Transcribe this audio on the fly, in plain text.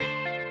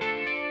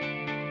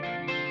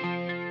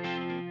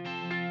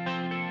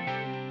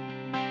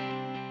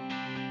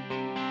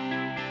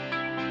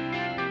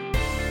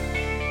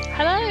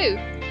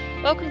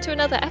Hello! Welcome to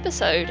another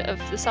episode of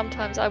the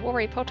Sometimes I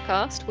Worry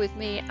podcast with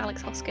me,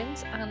 Alex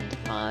Hoskins, and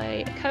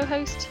my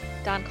co-host,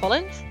 Dan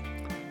Collins.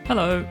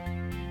 Hello.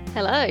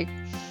 Hello.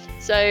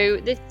 So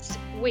this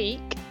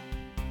week,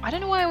 I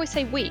don't know why I always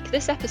say week,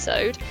 this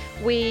episode,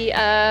 we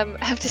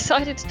have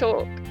decided to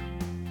talk...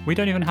 We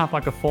don't even have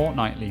like a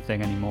fortnightly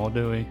thing anymore,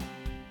 do we?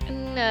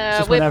 No.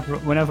 It's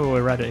just whenever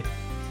we're ready.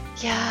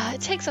 Yeah,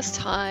 it takes us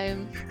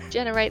time,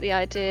 generate the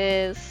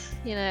ideas,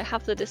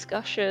 have the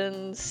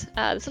discussions.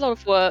 There's a lot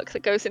of work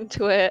that goes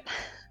into it.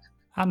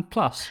 And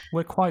plus,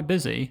 we're quite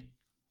busy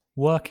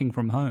working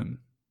from home.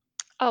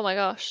 Oh my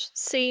gosh,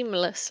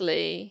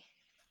 seamlessly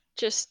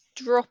just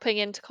dropping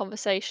into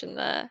conversation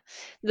there.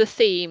 The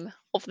theme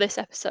of this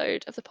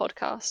episode of the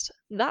podcast.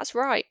 That's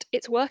right,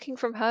 it's working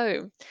from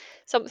home.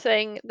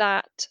 Something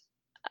that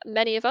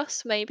many of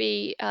us may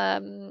be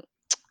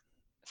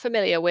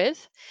familiar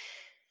with.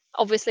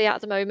 Obviously,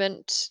 at the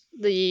moment,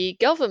 the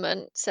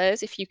government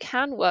says if you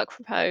can work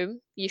from home,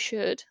 you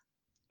should.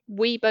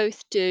 We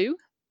both do.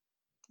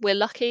 We're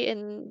lucky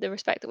in the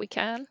respect that we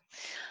can.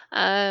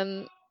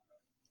 Dan,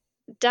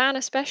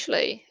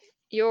 especially,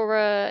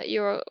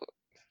 you're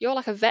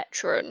like a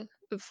veteran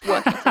of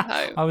working from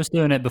home. I was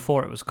doing it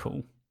before it was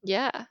cool.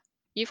 Yeah,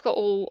 you've got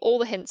all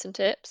the hints and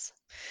tips.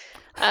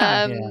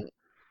 Yeah.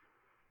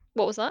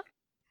 What was that?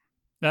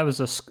 I was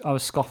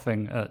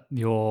scoffing at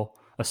your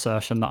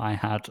assertion that I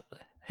had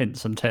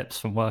hints and tips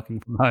from working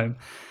from home.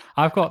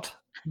 I've got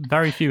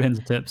very few hints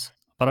and tips,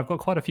 but I've got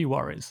quite a few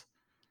worries.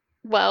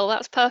 Well,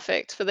 that's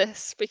perfect for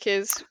this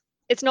because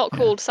it's not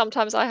called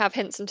Sometimes I Have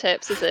Hints and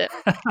Tips, is it?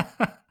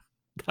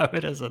 No,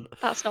 it isn't.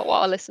 That's not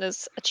what our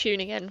listeners are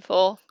tuning in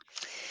for.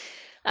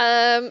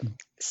 So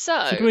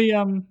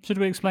should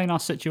we explain our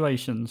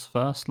situations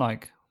first,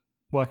 like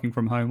working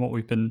from home, what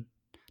we've been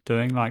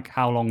doing, like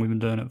how long we've been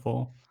doing it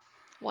for?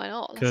 Why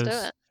not? Let's do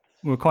it.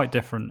 We're quite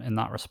different in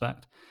that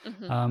respect.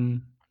 Mm-hmm.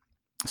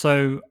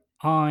 So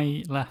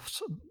I left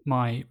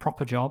my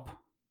proper job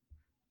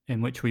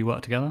in which we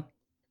worked together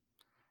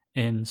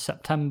in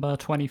September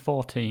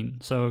 2014.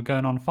 So we're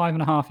going on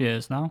 5.5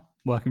 years now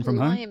working from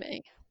home.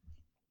 Blimey.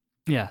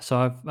 Yeah, so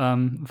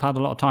I've had a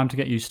lot of time to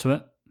get used to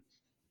it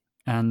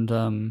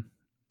and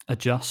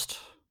adjust.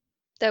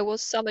 There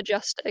was some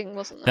adjusting,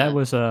 wasn't There there?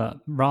 was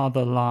a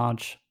rather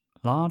long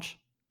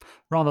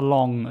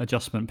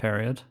adjustment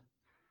period,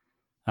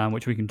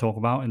 which we can talk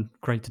about in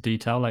greater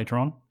detail later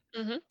on.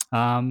 Mm-hmm.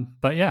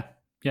 But yeah,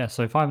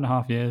 so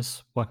 5.5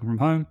 years working from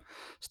home,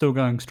 still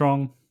going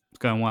strong, it's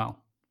going well.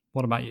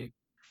 What about you?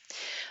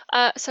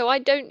 So I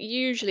don't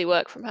usually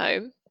work from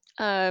home.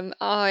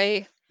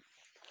 I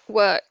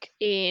work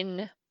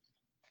in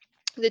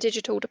the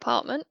digital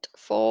department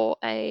for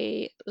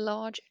a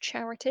large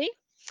charity.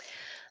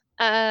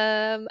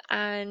 And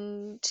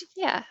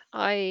yeah,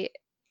 I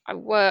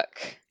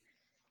work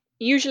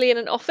usually in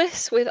an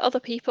office with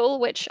other people,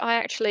 which I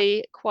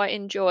actually quite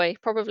enjoy,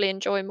 probably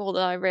enjoy more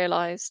than I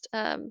realized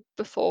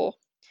before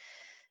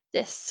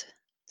this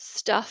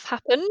stuff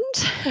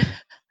happened.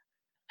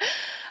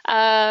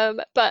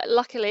 But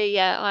luckily,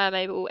 yeah, I am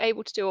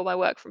able to do all my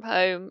work from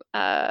home.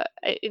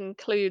 It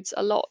includes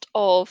a lot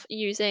of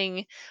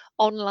using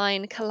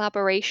online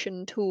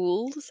collaboration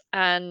tools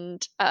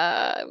and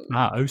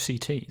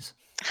OCTs.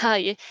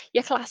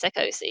 your classic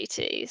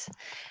OCTs.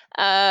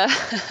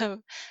 Uh,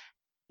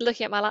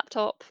 looking at my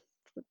laptop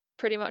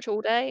pretty much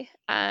all day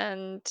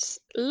and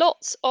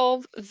lots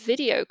of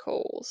video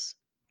calls,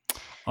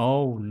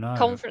 Oh no.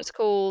 conference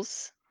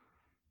calls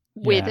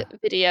with Yeah.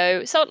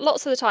 video. So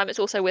lots of the time it's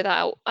also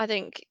without. I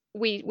think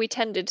we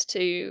tended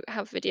to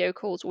have video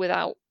calls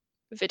without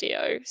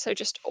video, so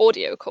just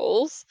audio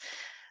calls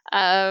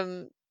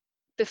um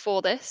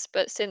before this,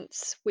 but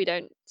since we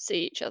don't see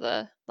each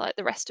other like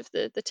the rest of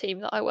the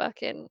team that I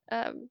work in,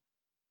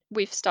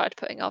 we've started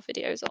putting our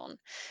videos on.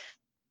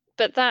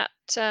 But that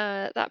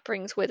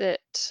brings with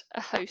it a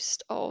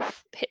host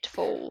of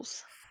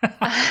pitfalls.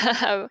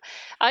 I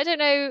don't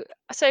know.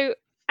 So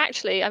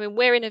actually, I mean,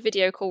 we're in a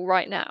video call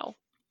right now.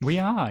 We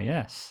are,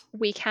 yes.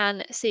 We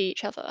can see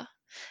each other.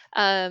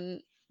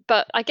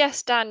 But I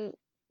guess, Dan,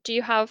 do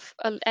you have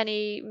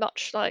any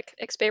much like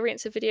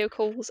experience of video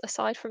calls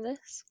aside from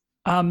this?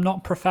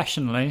 Not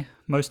professionally.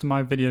 Most of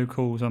my video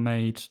calls are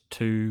made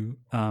to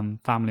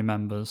family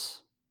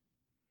members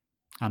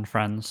and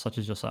friends, such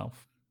as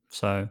yourself.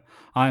 So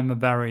I'm a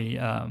very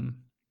I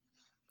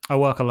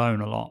work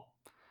alone a lot,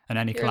 and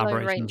any You're a Lone collaborations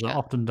are Ranger.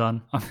 often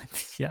done.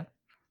 Yeah,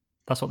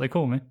 that's what they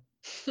call me.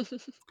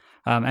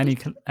 Any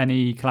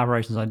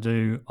collaborations I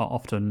do are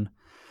often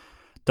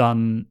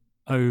done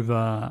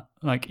over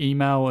like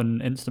email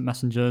and instant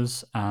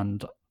messengers,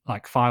 and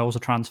like files are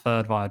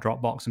transferred via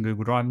Dropbox and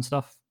Google Drive and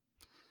stuff.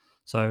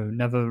 So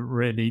never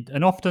really,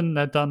 and often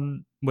they're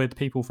done with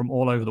people from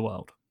all over the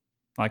world.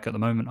 Like at the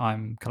moment,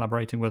 I'm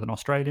collaborating with an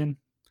Australian,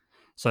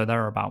 so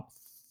there are about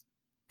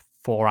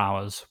 4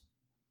 hours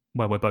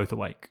where we're both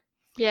awake.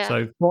 Yeah.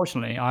 So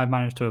fortunately, I've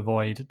managed to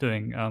avoid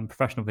doing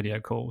professional video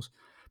calls.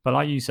 But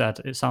like you said,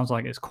 it sounds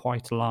like it's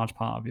quite a large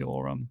part of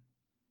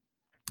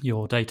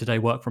your day-to-day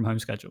work from home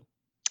schedule.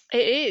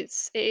 It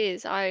is. It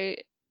is.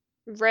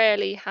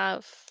 rarely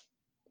have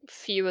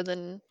fewer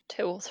than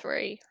 2 or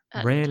 3,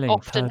 and Really?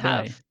 often Per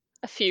have day?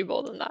 a few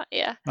more than that,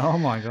 yeah. Oh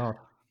my god.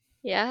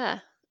 Yeah.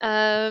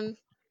 Um,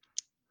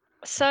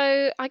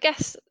 so I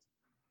guess,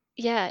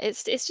 yeah,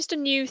 it's just a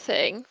new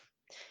thing,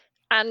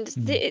 and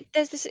Mm.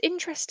 there's this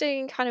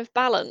interesting kind of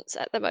balance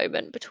at the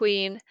moment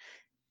between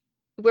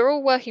we're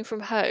all working from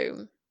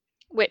home,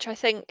 which I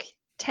think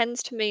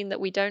tends to mean that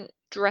we don't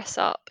dress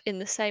up in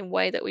the same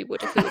way that we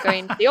would if we were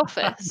going to the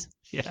office.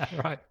 Yeah,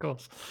 right, of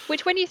course.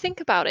 Which, when you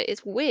think about it,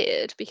 is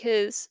weird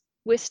because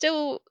we're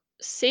still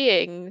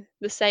seeing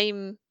the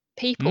same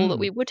people that Mm.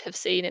 we would have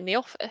seen in the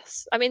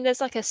office. I mean, there's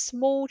like a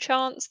small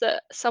chance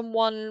that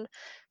someone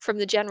from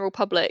the general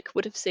public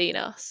would have seen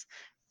us,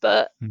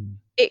 but Mm.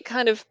 it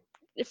kind of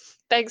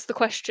begs the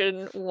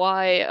question,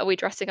 why are we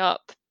dressing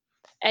up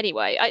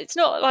anyway? It's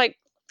not like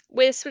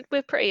we're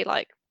pretty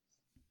like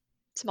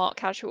smart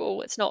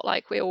casual. It's not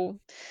like we all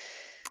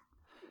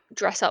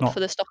dress up for Not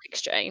the stock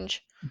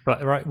exchange.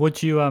 but right,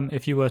 would you,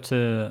 if you were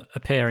to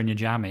appear in your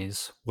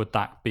jammies, would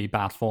that be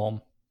bad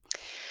form?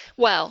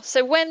 Well,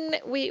 so when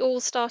we all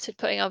started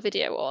putting our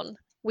video on,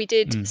 we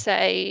did Mm.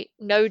 say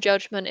no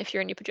judgment if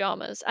you're in your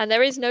pajamas, and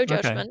there is no Okay.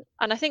 judgment.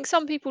 And I think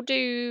some people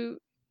do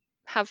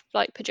have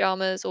like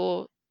pajamas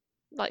or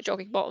like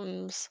jogging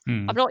bottoms. I've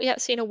Mm. not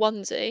yet seen a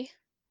onesie.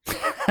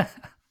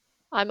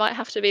 I might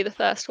have to be the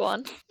first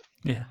one.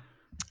 Yeah.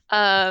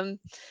 Um,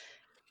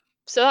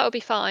 so that would be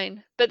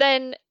fine. But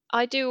then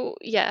I do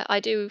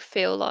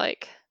feel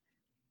like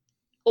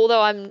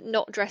although I'm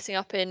not dressing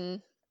up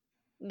in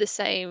the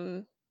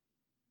same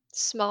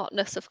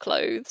smartness of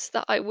clothes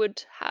that I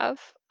would have,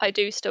 I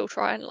do still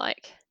try and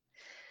like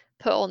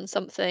put on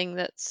something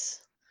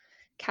that's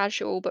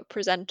casual but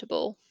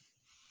presentable.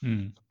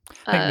 Mm.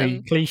 I think the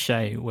Um,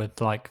 cliche with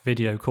like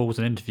video calls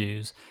and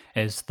interviews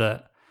is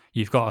that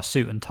you've got a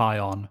suit and tie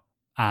on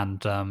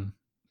and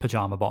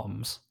pajama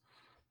bottoms,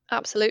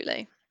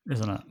 Absolutely.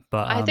 isn't it?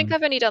 But I think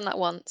I've only done that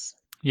once,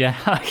 yeah,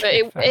 but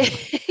okay, fair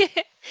enough.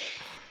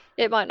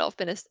 it might not have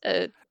been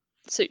a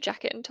suit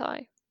jacket and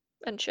tie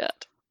and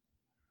shirt.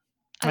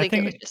 I I think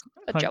it was think just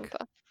a like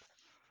jumper.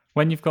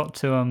 when you've got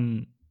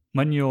to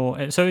when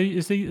you're so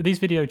is these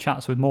video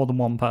chats with more than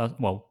one person,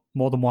 well,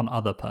 more than one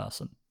other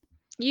person.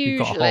 You've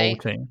got a whole Usually,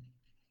 team.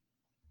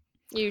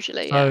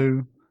 usually, yeah.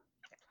 So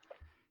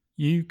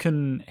you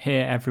can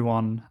hear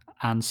everyone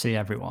and see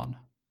everyone,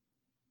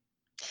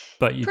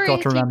 but you've got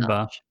to Pretty remember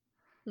much.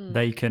 Mm,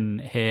 they can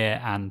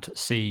hear and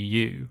see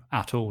you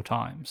at all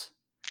times.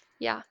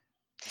 yeah,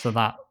 So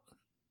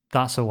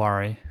that's a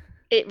worry.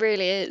 it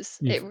really is.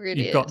 It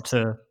really You've is. got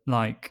to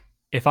like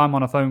if I'm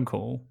on a phone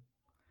call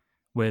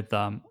with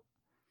I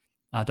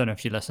don't know if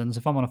she listens.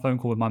 If I'm on a phone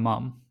call with my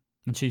mum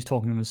and she's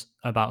talking to us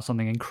about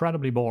something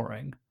incredibly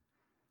boring,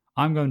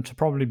 I'm going to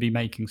probably be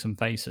making some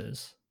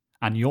faces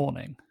and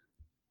yawning.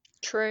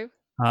 True.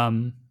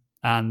 Um,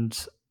 and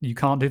you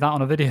can't do that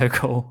on a video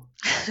call.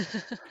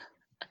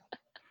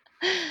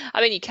 I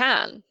mean, you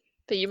can,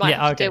 but you might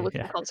have Yeah. to deal Okay. with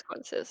some Yeah.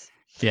 consequences.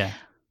 Yeah.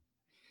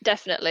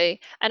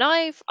 Definitely. And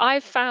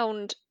I've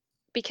found,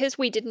 because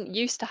we didn't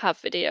used to have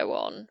video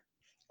on,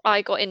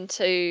 I got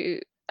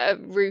into a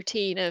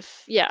routine of,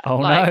 yeah, Oh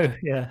like no.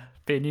 Yeah.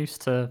 Being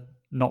used to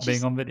not being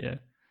just, on video.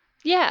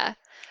 yeah.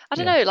 I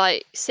don't Yeah. know,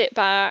 like sit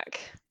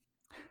back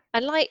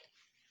and like,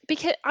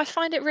 because I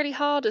find it really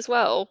hard as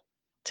well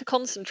to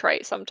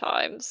concentrate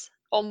sometimes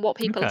on what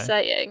people are Okay.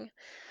 saying.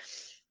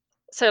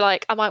 So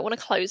like I might want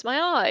to close my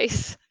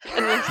eyes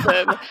and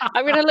listen.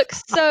 I'm gonna look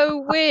so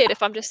weird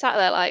if I'm just sat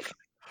there like,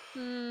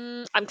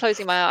 I'm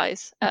closing my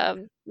eyes.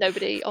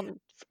 Nobody on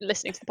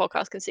listening to the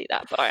podcast can see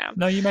that, but I am.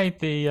 No, you made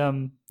the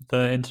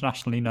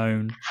internationally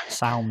known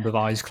sound of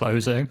eyes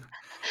closing.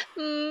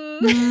 Mm.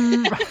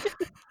 Mm.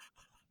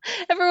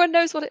 Everyone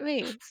knows what it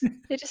means.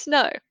 They just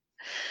know.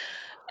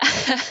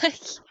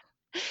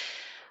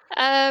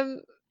 um,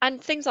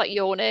 and things like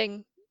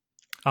yawning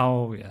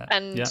Oh yeah. Yeah.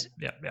 and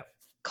Yeah. Yeah.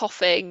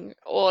 coughing,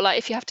 or like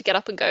if you have to get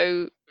up and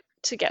go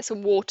to get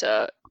some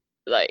water,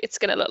 like it's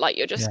gonna look like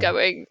you're just Yeah.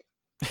 going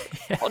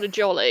Yeah. on a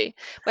jolly.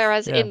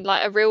 Whereas Yeah. in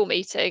like a real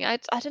meeting, I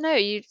don't know,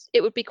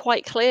 it would be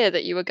quite clear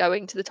that you were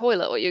going to the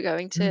toilet or you're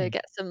going to Mm.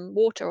 get some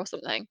water or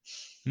something.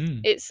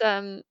 Mm.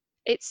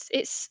 It's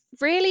it's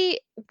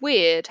really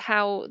weird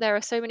how there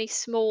are so many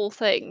small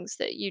things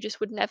that you just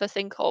would never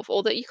think of,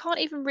 or that you can't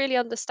even really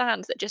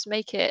understand, that just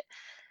make it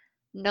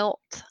not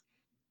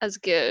as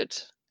good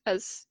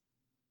as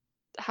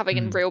having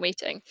a Mm. real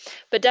meeting.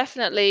 But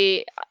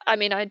definitely, I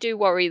mean, I do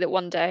worry that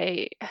one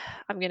day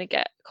I'm gonna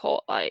get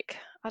caught, like,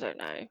 I don't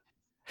know.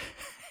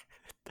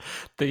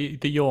 The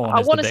yawn I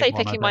is the wanna big say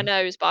one, I picking my think.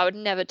 nose, but I would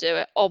never do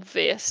it,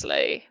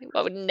 obviously.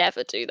 I would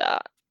never do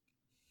that.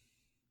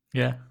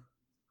 Yeah.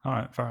 All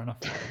right. Fair enough.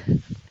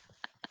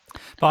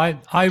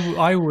 But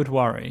I would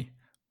worry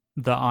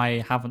that I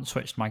haven't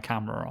switched my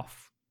camera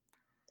off.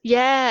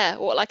 Yeah,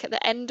 what, like, at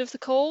the end of the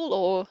call,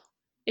 or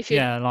if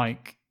you're Yeah,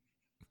 like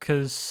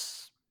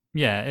because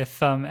yeah,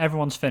 if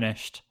everyone's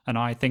finished and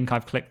I think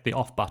I've clicked the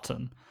off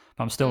button,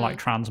 but I'm still like mm,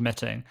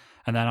 transmitting,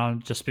 and then I'll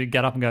just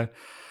get up and go,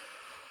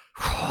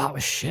 "That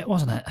was shit,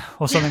 wasn't it?"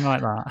 or something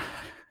like that.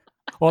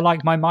 Or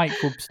like my mic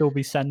will still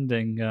be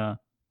sending.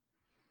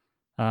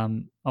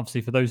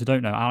 Obviously, for those who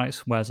don't know,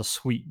 Alex wears a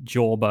sweet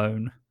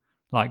jawbone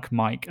like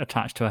mic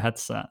attached to a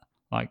headset,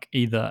 like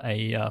either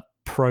a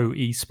pro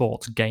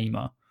esports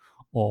gamer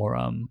or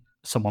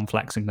someone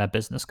flexing their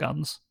business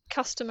guns.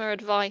 Customer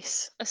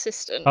advice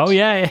assistant. Oh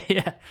yeah,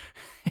 yeah,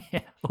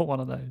 yeah, or one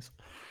of those.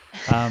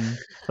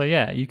 So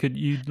yeah,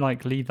 you'd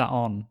like leave that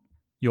on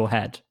your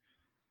head,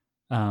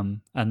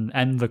 and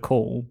end the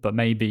call, but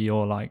maybe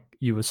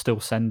you were still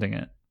sending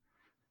it,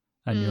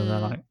 and you're there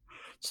like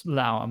just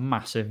let out a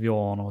massive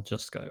yawn, or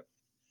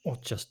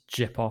just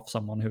jip off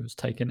someone who was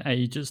taking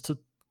ages to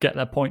get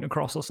their point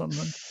across or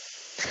something.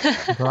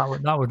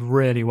 That would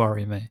really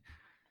worry me.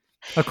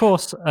 Of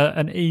course,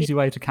 an easy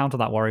way to counter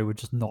that worry would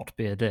just not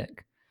be a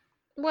dick.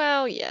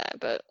 Well, yeah,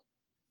 but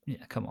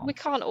Yeah, come we on.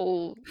 can't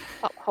all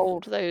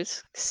uphold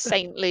those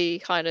saintly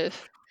kind of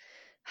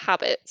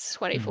habits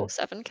Mm.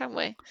 24/7, can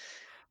we?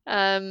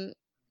 Um,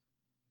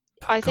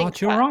 But I think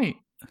God, you're that right.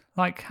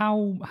 Like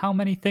how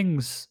many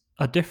things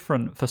are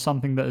different for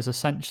something that is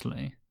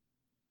essentially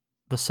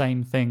the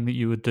same thing that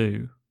you would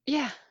do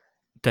yeah,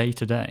 day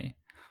to day,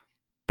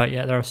 but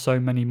yet there are so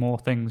many more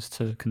things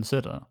to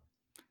consider.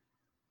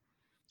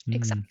 Mm.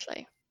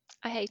 exactly.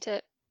 I hate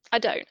it. I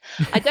don't.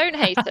 I don't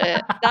hate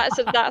it.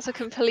 That's a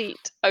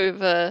complete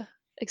over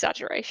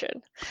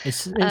exaggeration.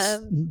 It's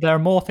Um, there are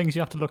more things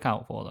you have to look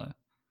out for though,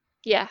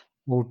 yeah,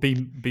 or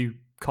be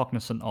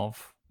cognizant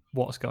of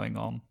what's going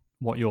on,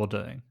 what you're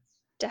doing.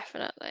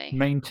 definitely.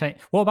 Maintain.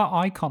 What about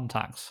eye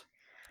contacts?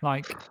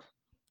 Like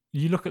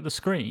you look at the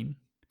screen,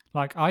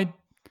 like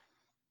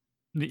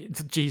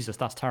Jesus,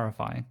 that's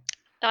terrifying.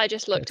 I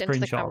just Get a looked into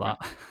the screenshot camera.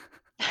 of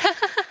that.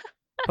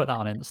 Put that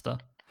on Insta.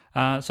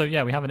 So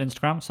yeah, we have an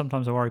Instagram,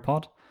 sometimes a worry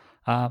pod.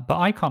 But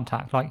eye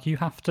contact, like you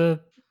have to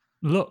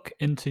look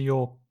into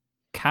your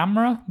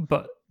camera,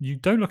 but you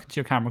don't look into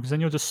your camera because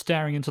then you're just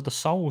staring into the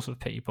souls of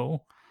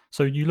people.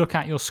 So you look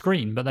at your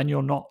screen, but then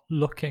you're not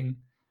looking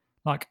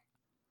like.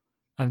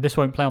 And this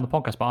won't play on the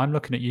podcast, but I'm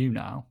looking at you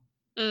now.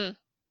 Mm.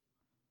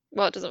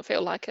 Well, it doesn't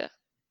feel like it.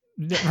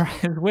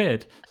 Right, it's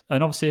weird.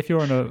 And obviously, if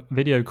you're on a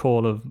video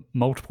call of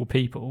multiple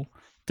people,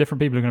 different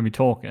people are going to be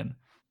talking.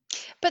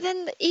 But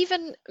then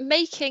even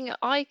making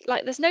eye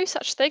like there's no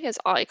such thing as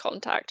eye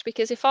contact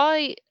because if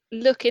I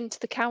look into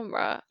the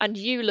camera and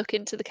you look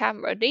into the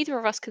camera, neither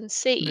of us can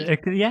see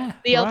Yeah,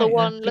 the other right. That's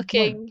one a good point.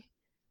 looking.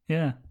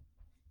 Yeah,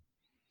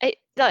 It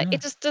like yeah.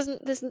 it just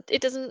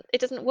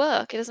doesn't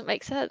work. It doesn't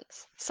make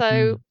sense. So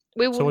Mm.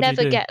 we will So what do you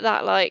never do? get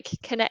that like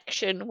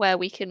connection where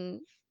we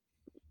can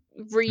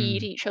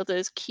read Mm. each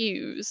other's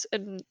cues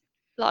and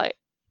like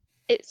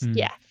it's Mm.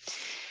 yeah.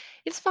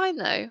 It's fine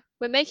though.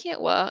 We're making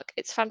it work.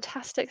 It's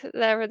fantastic that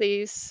there are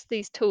these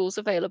tools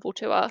available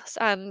to us,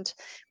 and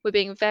we're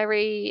being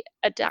very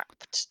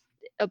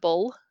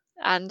adaptable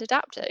and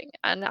adapting.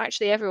 And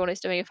actually, everyone is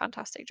doing a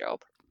fantastic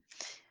job.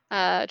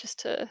 Just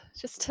to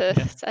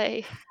Yeah.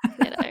 say,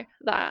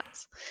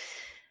 that.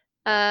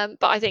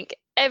 But I think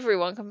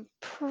everyone can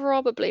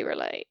probably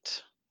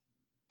relate.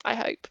 I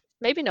hope.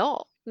 Maybe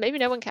not. Maybe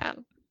no one can.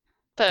 Do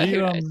But who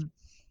you knows?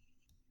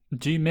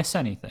 do you miss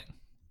anything?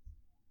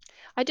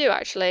 I do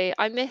actually.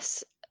 I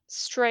miss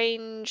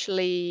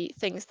strangely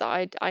things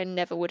that I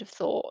never would have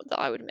thought that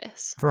I would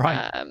miss.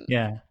 Right.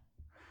 Yeah.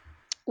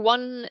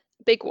 One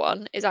big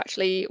one is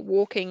actually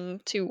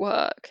walking to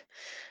work.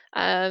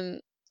 Um,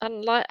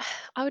 and like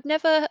I would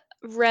never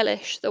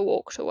relish the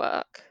walk to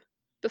work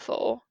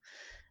before.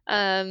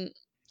 Um,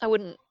 I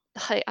wouldn't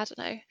I don't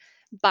know,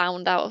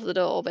 bound out of the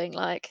door being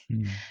like,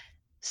 Mm.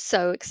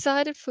 so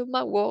excited for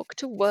my walk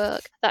to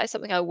work. That is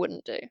something I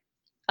wouldn't do.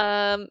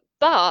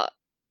 But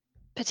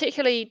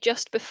particularly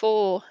just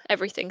before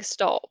everything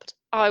stopped,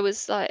 I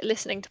was like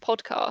listening to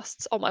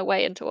podcasts on my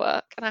way into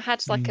work and I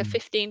had like a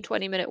Mm.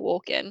 15-20 minute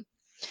walk in.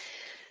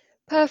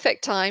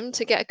 Perfect time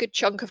to get a good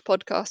chunk of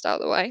podcast out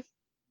of the way.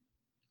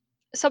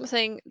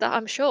 Something that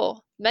I'm sure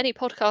many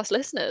podcast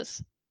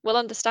listeners will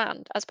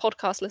understand as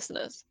podcast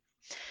listeners.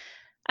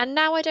 And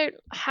now I don't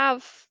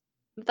have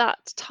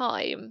that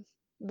time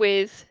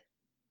with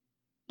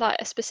like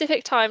a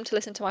specific time to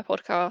listen to my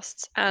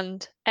podcasts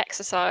and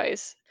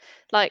exercise.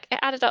 Like it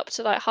added up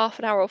to like half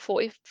an hour or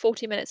 40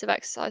 minutes of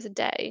exercise a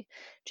day,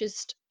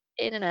 just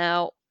in and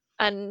out.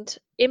 And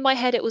in my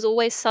head, it was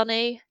always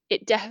sunny.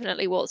 It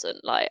definitely wasn't.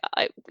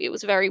 It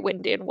was very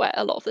windy and wet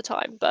a lot of the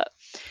time. But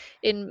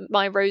in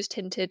my rose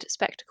tinted,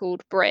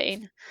 spectacled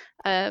brain,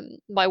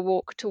 my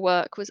walk to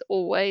work was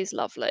always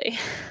lovely.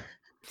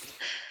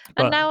 And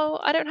But now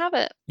I don't have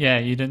it. yeah,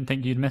 you didn't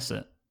think you'd miss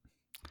it.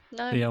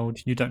 No, The old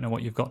you don't know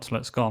what you've got till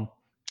it's gone.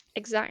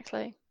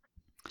 exactly.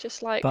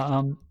 Just like,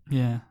 But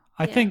yeah.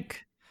 I yeah.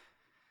 think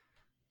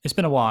it's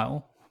been a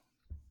while,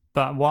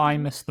 but what I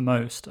Mhm. miss the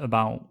most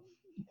about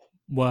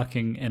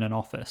working in an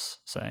office,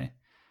 say,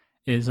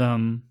 is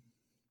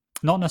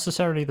not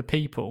necessarily the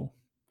people,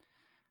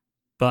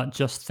 but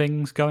just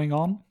things going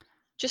on.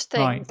 Just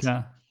Like,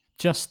 things.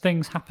 just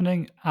things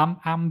happening,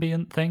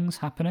 ambient things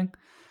happening.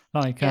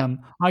 Like, Yeah.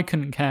 I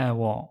couldn't care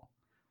what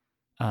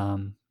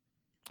um,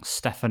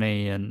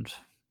 Stephanie and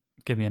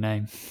give me a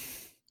name.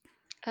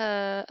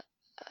 Uh,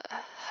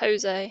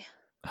 Jose.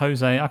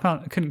 Jose,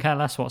 couldn't care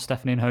less what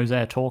Stephanie and Jose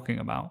are talking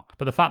about,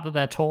 but the fact that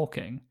they're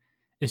talking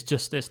is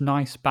just this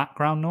nice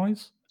background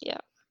noise. Yeah,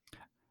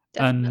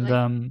 And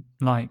definitely.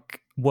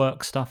 like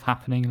work stuff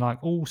happening, like,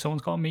 oh,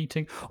 someone's got a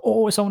meeting,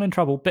 oh, is someone in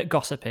trouble, bit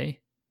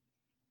gossipy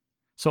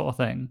sort of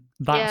thing.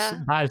 Yeah.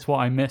 That is what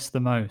I miss the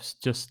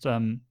most. Just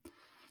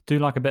do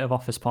like a bit of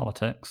office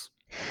politics.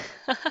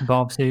 But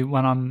obviously,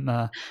 when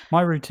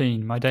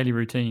my daily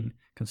routine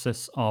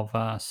consists of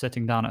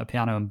sitting down at a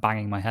piano and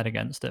banging my head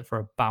against it for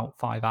about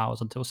 5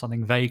 hours until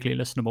something vaguely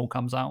listenable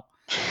comes out.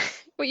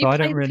 Well, So you I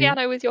play don't the really,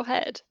 piano with your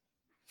head.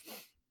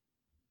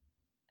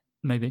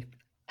 maybe.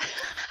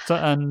 So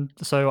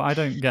I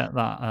don't get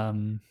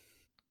that.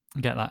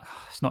 Get that.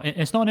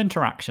 It's not an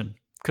interaction,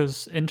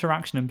 because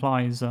interaction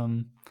implies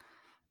kind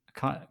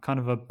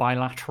of a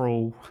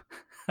bilateral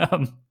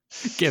um,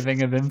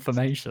 giving of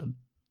information.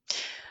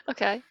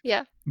 Okay,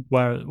 yeah.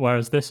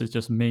 Whereas this is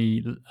just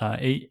me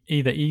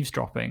either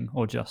eavesdropping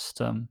or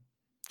just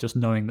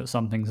knowing that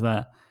something's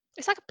there.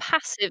 It's like a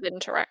passive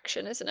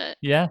interaction, isn't it?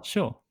 Yeah,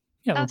 sure.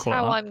 Yeah, we'll That's call it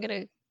how that. I'm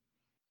gonna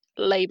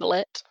label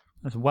it.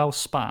 It's well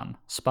spun,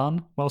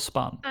 well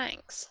spun.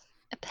 Thanks.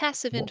 A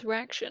passive What?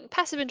 interaction.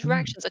 Passive Mm.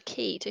 interactions are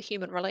key to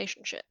human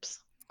relationships.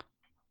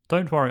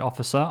 Don't worry,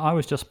 officer. I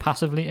was just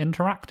passively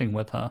interacting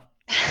with her.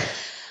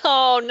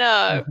 Oh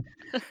no.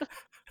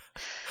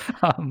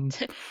 um,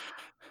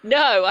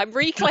 No, I'm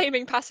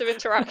reclaiming passive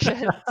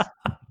interactions.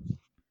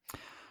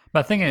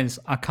 but the thing is,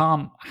 I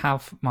can't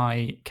have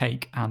my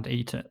cake and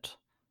eat it,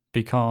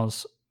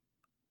 because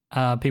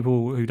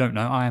people who don't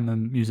know, I am a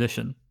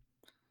musician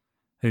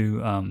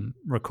who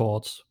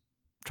records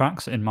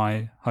tracks in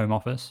my home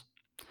office.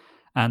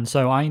 And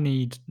so I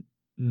need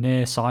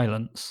near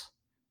silence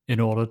in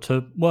order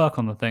to work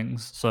on the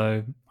things.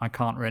 So I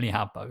can't really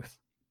have both.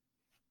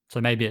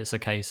 So maybe it's a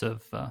case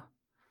of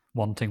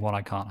wanting what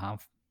I can't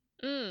have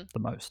Mm, the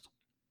most.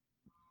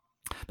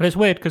 But it's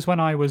weird, because when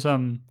I was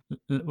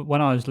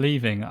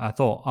leaving, I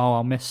thought, oh,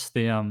 I'll miss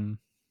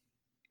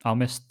I'll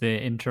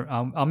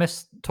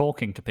miss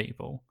talking to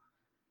people.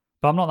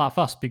 But I'm not that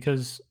fussed,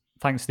 because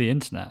thanks to the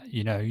internet,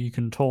 you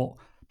can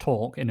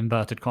talk in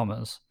inverted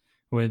commas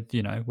with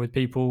with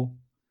people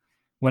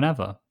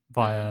whenever mm.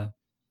 via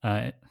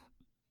uh,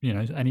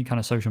 any kind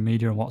of social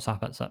media and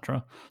WhatsApp,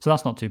 etc. So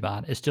that's not too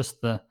bad. It's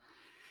just the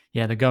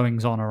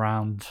goings on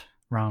around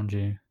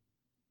you,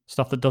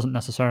 stuff that doesn't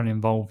necessarily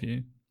involve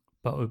you,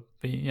 but would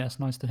be, yeah, it's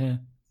nice to hear.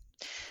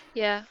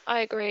 Yeah,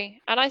 I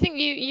agree. And I think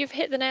you've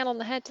hit the nail on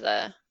the head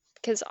there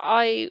because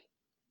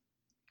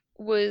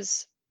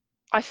was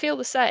I feel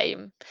the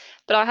same,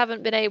 but I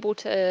haven't been able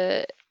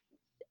to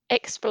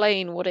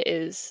explain what it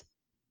is,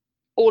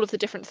 all of the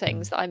different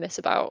things Mm. that I miss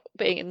about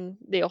being in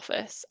the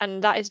office.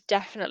 And that is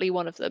definitely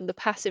one of them, the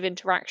passive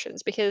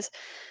interactions, because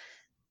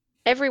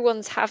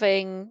everyone's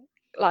having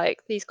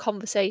like these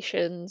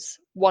conversations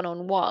one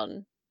on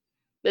one.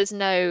 There's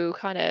no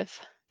kind of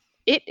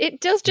it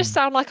does just Mm.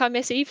 sound like I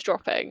miss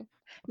eavesdropping.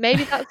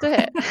 Maybe that's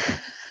it.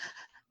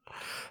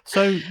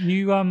 So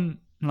you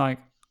like,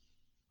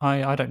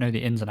 I don't know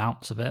the ins and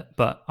outs of it,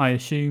 but I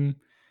assume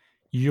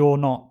you're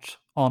not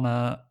on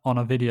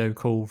a video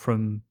call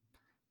from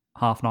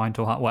 9:30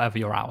 till whatever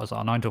your hours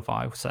are, 9 till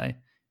 5, say.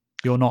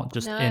 You're not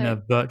just in No, a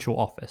virtual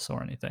office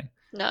or anything.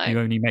 no. You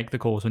only make the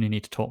calls when you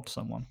need to talk to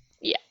someone.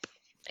 Yep,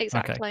 Okay,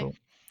 exactly. cool.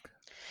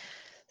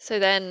 So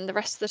then the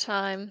rest of the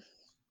time,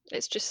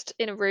 it's just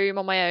in a room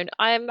on my own.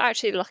 I am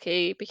actually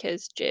lucky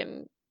because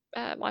Jim,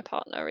 my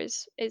partner,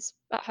 is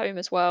at home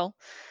as well,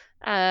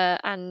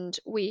 and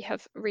we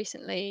have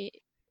recently,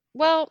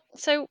 well,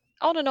 so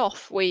on and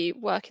off, we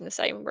work in the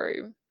same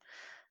room.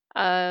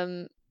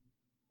 Um,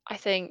 I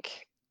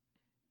think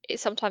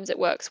sometimes it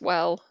works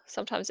well,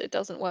 sometimes it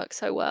doesn't work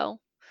so well.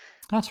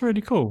 That's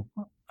really cool.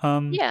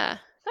 Um, Yeah,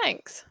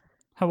 thanks.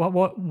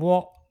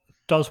 what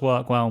does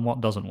work well and what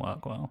doesn't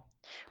work well?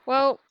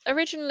 Well,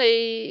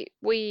 originally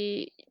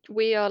we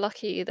are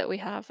lucky that we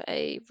have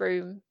a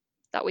room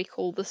that we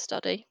call the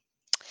study,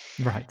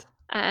 Right.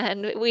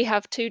 and we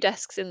have two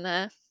desks in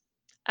there,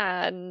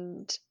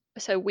 and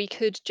so we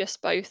could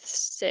just both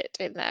sit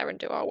in there and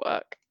do our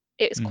work.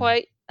 It's Mm.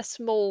 quite a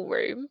small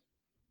room.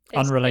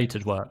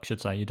 Unrelated work,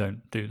 should say. You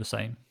don't do the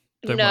same.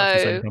 Don't work for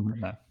the same No,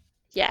 company. No.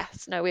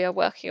 yes, no, we are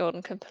working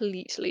on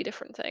completely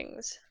different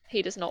things.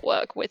 He does not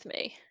work with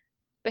me,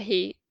 but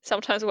he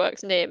sometimes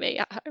works near me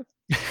at home.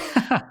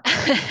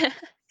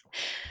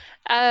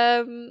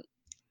 um,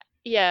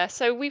 yeah,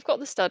 so we've got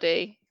the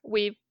study.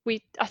 We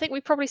I think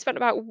we probably spent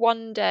about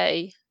 1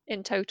 day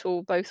in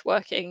total both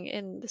working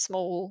in the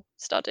small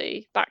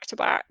study back to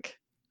back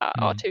at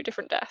our Mm. two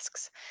different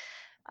desks.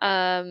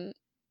 Um,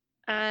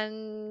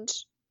 and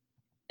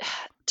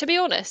to be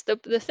honest,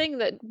 the thing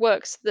that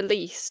works the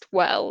least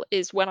well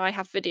is when I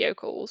have video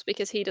calls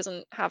because he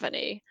doesn't have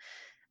any.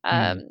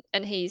 Mm.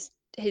 And his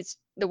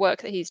the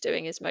work that he's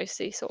doing is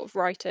mostly sort of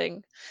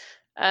writing.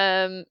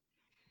 Um,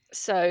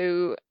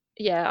 so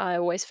yeah, I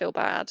always feel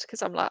bad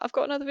because I'm like, I've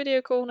got another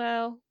video call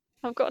now.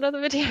 I've got another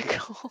video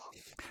call.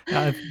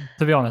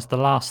 To be honest, the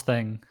last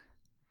thing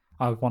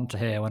I would want to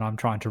hear when I'm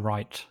trying to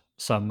write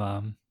some.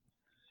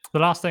 The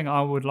last thing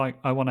I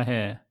want to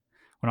hear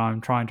when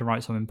I'm trying to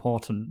write some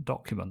important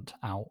document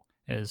out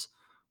is,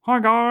 "Hi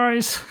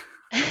guys,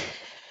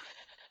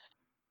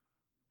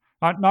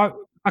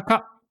 no,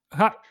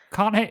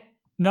 can't hit,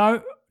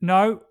 no,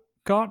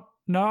 can't,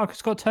 no, I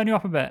just got to turn you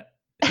up a bit.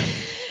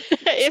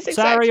 It's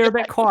Sarah, exactly you're a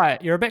bit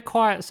quiet. You're a bit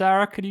quiet,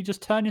 Sarah. Could you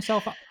just turn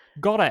yourself up?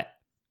 Got it.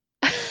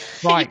 You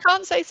Right.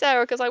 can't say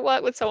Sarah because I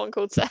work with someone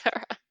called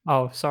Sarah.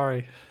 Oh,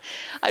 sorry.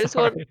 I just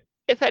want Sorry.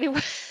 if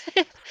anyone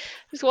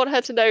just want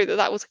her to know that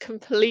that was a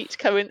complete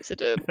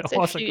coincidence It if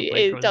was a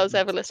complete does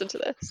ever coincidence. listen to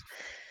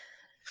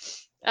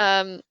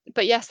this.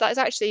 But yes, that is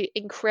actually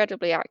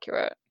incredibly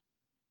accurate.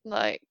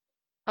 Like,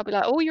 I'll be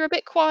like, "Oh, you're a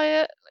bit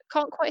quiet.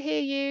 Can't quite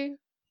hear you."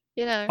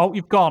 You know. Oh,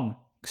 you've gone.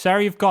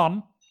 Sarah, you've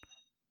gone.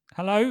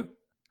 Hello?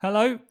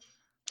 Hello?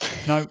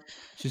 No,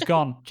 she's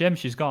gone. Jim,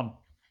 she's gone.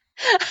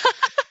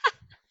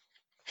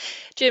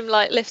 Jim,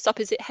 like, lifts up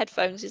his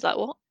headphones. He's like,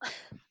 "What?"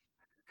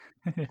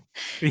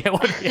 Yeah,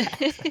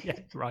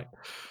 right.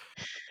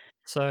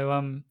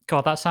 So,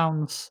 God, that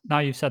sounds. Now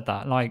you've said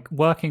that, like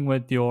working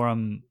with your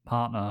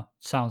partner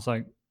sounds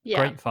like Yeah.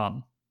 great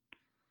fun.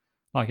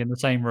 Like in the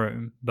same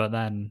room, but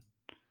then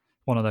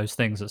one of those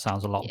things that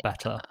sounds a lot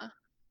better Yeah.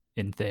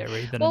 in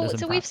theory than it Well, is in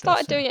so we've practice.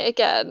 started Yeah. doing it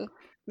again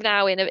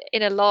now in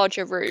a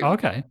larger room.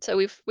 Okay. So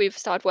we've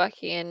started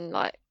working in,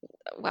 like,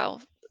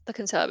 well, the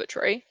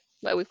conservatory,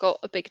 where we've got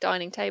a big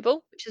dining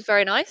table, which is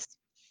very nice.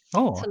 It's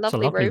Oh, a it's a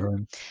lovely lovely room.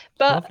 room. It's a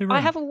But lovely I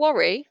room. have a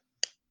worry,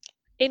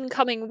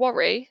 incoming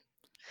worry.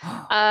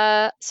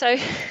 So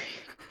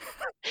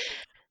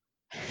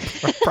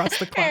Press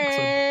the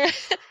klaxon.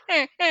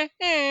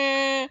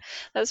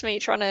 That's me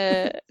trying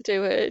to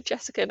do a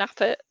Jessica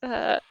Knappett,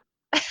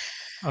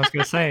 I was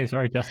going to say it's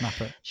very Jess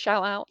Knappett.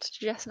 shout out to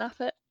Jess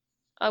Knappett.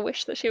 I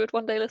wish that she would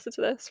one day listen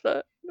to this,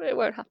 but it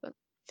won't happen.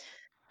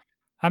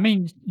 I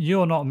mean,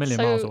 you're not a million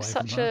miles So away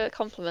from such her. a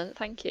compliment,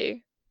 thank you.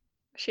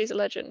 She's a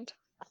legend.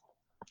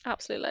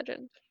 Absolute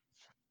legend.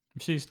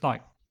 She's tall.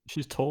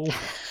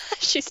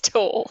 She's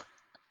tall.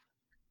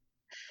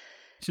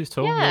 She's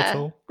tall. You're Yeah,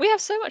 tall. we have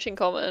so much in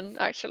common,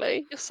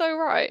 actually. You're so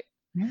right.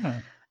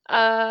 Yeah.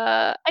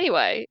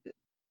 Anyway,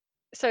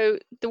 so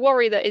the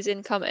worry that is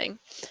incoming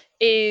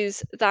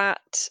is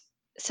that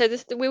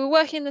we were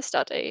working in the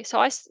study.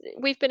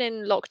 We've been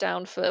in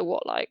lockdown for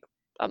what, like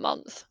a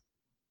month.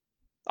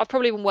 I've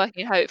probably been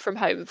working from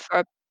home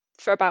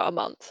for about a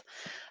month.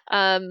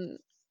 Um,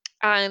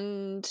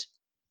 and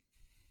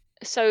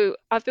so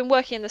I've been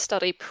working in the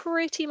study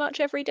pretty much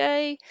every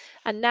day,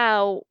 and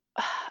now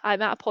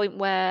I'm at a point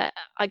where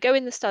I go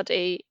in the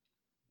study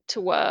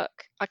to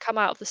work, I come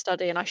out of the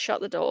study and I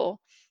shut the door,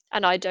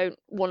 and I don't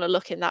want to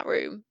look in that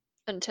room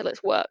until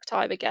it's work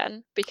time again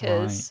Right.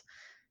 because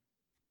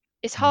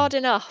it's Mm. hard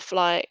enough,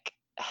 like,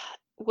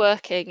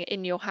 working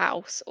in your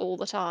house all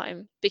the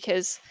time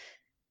because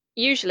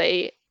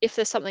usually if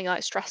there's something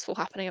like stressful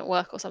happening at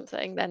work or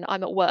something, then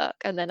I'm at work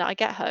and then I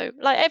get home.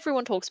 Like,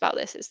 everyone talks about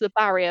this, it's the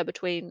barrier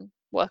between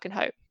work and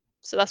home.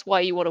 So that's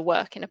why you want to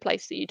work in a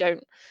place that you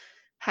don't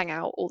hang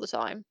out all the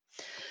time.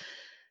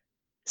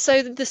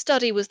 So the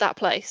study was that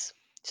place.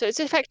 So it's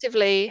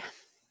effectively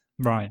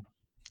Right.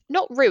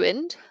 not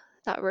ruined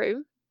that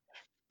room,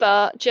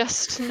 but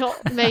just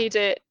not made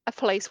it a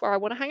place where I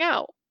want to hang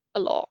out a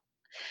lot.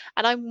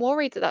 And I'm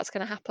worried that that's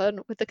going to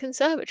happen with the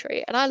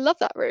conservatory. And I love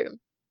that room.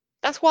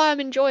 That's why I'm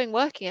enjoying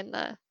working in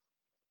there.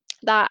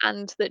 That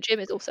and that Jim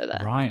is also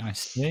there. Right. I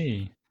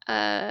see.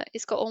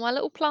 It's got all my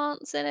little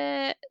plants in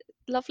it.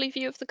 Lovely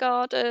view of the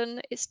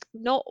garden. It's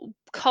not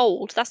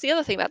cold. That's the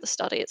other thing about the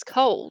study. It's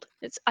cold.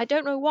 I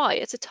don't know why.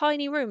 It's a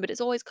tiny room, but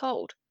it's always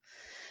cold.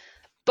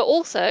 But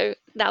also,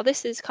 now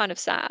this is kind of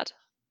sad.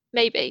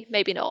 Maybe,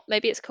 maybe not.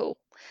 Maybe it's cool.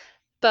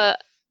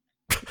 But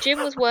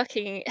Jim was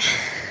working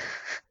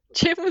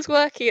Jim was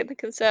working at the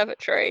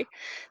conservatory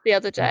the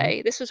other Mhm.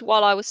 day. This was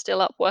while I was still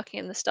up working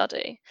in the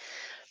study.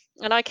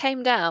 And I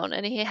came down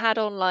and he had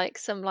on, like,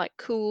 some, like,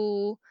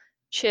 cool,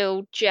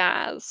 chill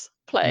jazz Ooh.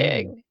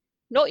 playing.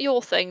 Not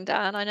your thing,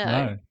 Dan, I know,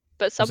 No.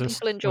 but Was some this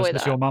people was enjoy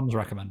this that. your mum's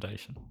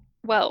recommendation?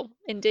 Well,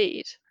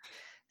 indeed.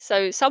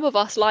 So some of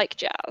us like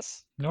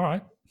jazz. All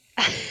right.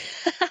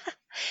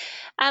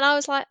 And I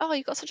was like, "Oh,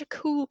 you've got such a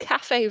cool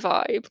cafe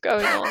vibe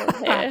going on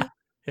in here."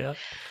 Yeah.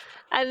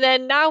 And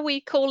then now we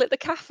call it the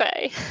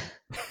cafe.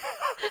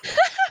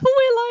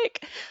 We're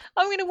like,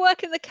 "I'm gonna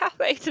work in the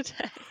cafe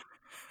today."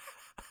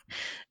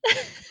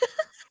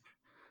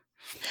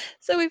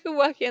 So we've been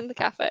working in the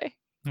cafe.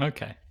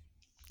 Okay.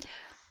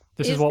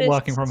 This is Is what this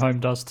working from home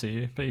does to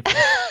you, people.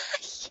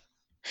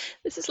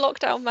 This is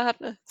lockdown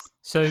madness.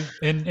 So,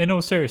 in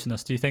all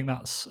seriousness, do you think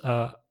that's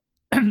a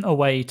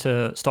way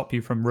to stop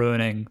you from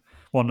ruining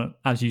one,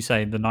 as you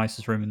say, the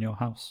nicest room in your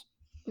house?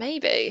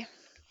 Maybe.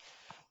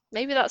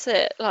 Maybe that's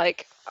it.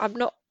 Like, I'm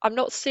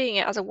not seeing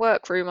it as a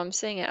workroom, I'm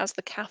seeing it as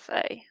the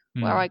cafe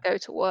where I Mm. go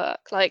to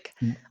work. Like,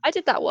 Mm. I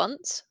did that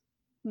once.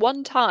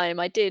 One time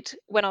I did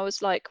when I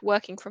was, like,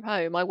 working from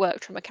home, I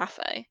worked from a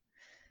cafe,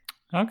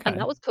 and Okay.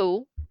 that was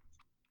cool.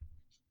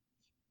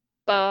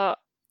 But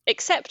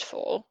except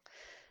for,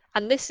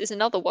 and this is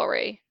another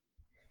worry,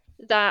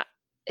 that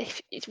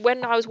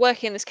when I was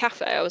working in this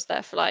cafe, I was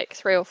there for like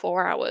 3 or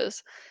 4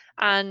 hours,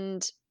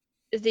 and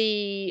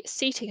the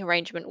seating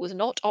arrangement was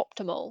not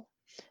optimal.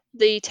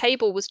 The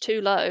table was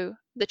too low,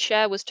 the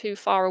chair was too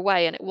far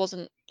away, and it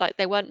wasn't like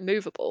they weren't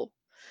movable.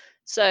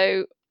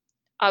 So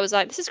I was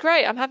like, "This is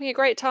great. I'm having a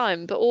great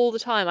time," but all the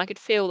time I could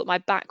feel that my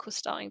back was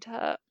starting to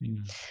hurt.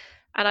 Mm.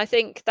 And I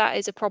think that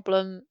is a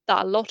problem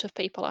that a lot of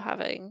people are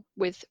having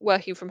with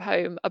working from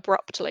home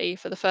abruptly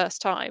for the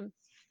first time,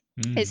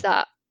 is Mm.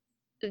 that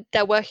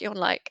they're working on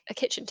like a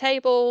kitchen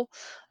table,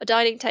 a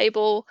dining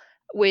table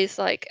with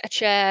like a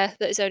chair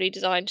that is only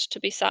designed to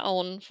be sat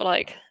on for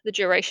like the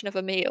duration of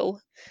a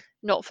meal,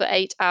 not for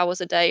 8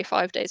 hours a day,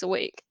 5 days a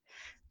week.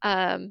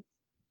 Um,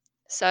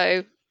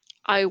 so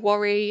I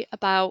worry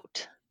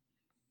about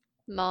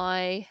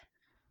my,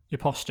 Your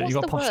posture. You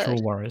what's got the word?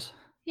 postural worries.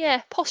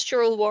 Yeah,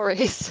 postural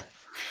worries.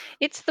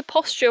 It's the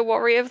posture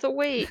worry of the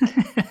week.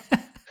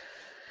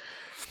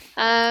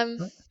 Um,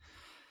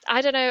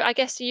 I don't know. I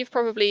guess you've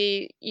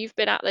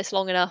been at this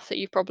long enough that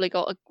you've probably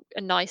got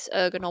a nice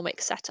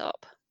ergonomic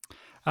setup.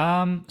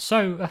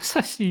 So that's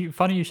actually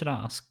funny you should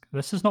ask.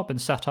 This has not been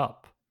set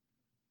up,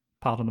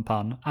 pardon the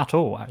pun, at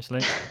all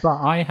actually. But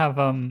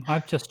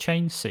I've just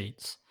changed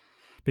seats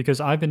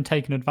because I've been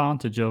taking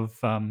advantage of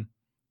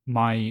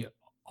my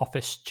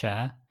office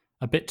chair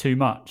a bit too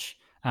much,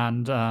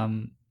 and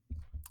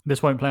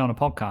this won't play on a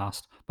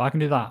podcast, but I can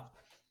do that.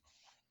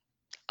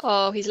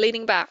 Oh, he's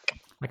leaning back.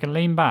 I can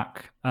lean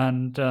back,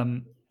 and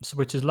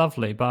which is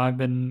lovely. But I've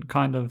been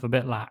kind of a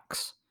bit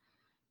lax,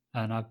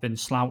 and I've been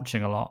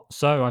slouching a lot.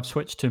 So I've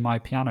switched to my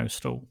piano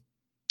stool,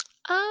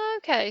 Ah,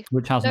 okay.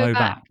 which has No no back.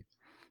 back,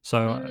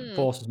 so it Mm,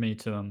 forces me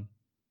to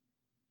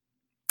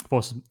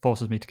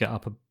get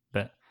up a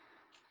bit.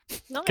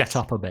 Get nice.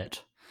 up a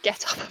bit.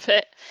 Get up a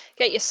bit.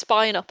 Get your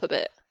spine up a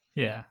bit.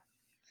 Yeah.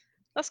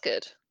 That's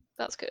good.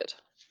 That's good.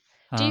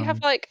 Do you have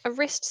Um, like a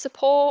wrist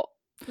support,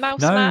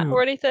 mouse mat, no,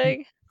 or n-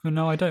 anything?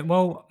 no, I don't.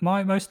 Well,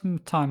 my most of the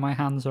time my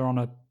hands are on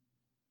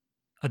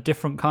a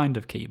different kind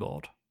of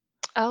keyboard,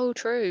 Oh,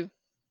 true.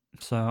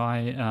 so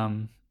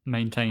I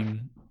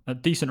maintain a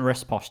decent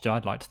wrist posture.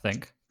 I'd like to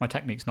think my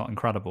technique's not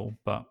incredible,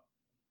 but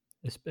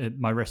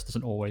my wrist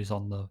isn't always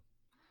on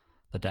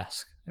the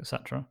desk,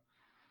 etc.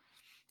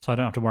 So I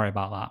don't have to worry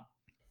about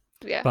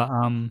that. Yeah. But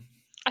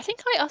I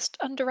think I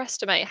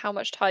underestimate how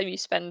much time you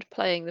spend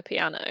playing the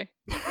piano.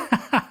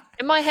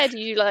 In my head,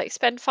 you like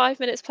spend 5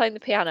 minutes playing the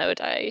piano a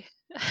day,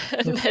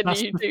 and then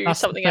you do that's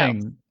the something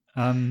else.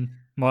 thing.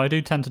 Well, I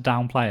do tend to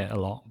downplay it a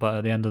lot, but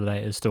at the end of the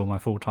day, it's still my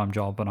full time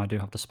job, and I do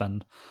have to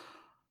spend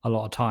a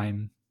lot of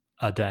time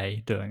a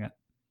day doing it.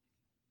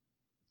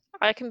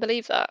 I can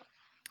believe that.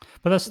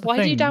 But that's the Why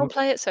do you thing,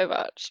 downplay it so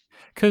much?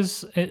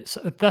 because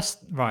that's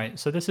right.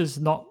 So this is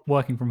not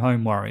working from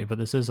home worry, but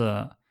this is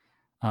a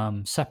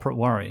separate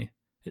worry.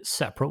 It's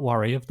separate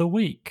worry of the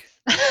week.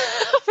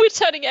 We're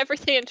turning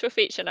everything into a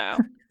feature now.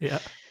 Yeah.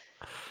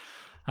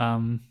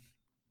 Um,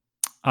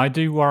 I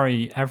do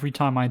worry every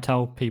time I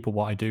tell people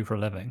what I do for a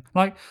living.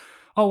 Like,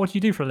 oh, what do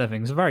you do for a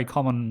living? It's a very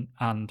common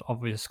and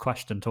obvious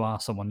question to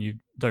ask someone you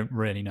don't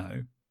really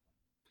know.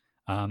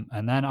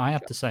 And then I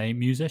have Sure. to say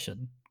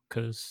musician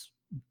because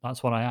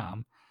that's what I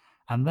am.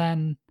 And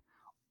then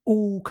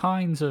all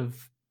kinds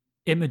of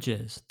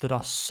images that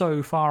are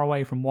so far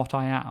away from what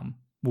I am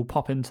will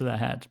pop into their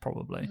head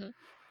probably. Mhm.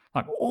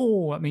 Like,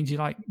 oh, that means you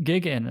like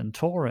gigging and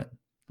touring.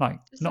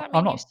 Like, Does not that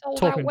I'm mean you not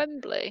sold out talking.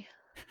 Wembley?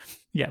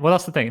 Yeah, well,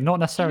 that's the thing. Not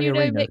Do necessarily you know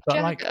arenas, Mick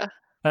but like Jagger?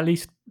 at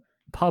least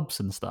pubs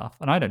and stuff.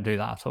 And I don't do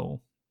that at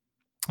all.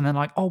 And then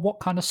like, oh, what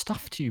kind of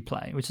stuff do you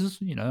play? Which is,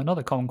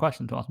 another common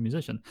question to ask a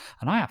musician.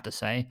 And I have to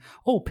say,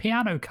 oh,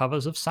 piano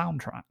covers of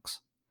soundtracks.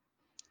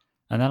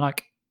 And they're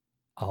like,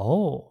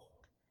 oh,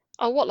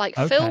 Oh, what, like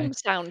film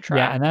okay.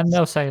 Yeah, and then soundtracks?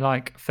 they'll say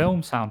like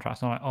film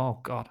soundtracks. And I'm like, oh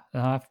god.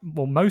 And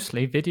well,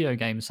 mostly video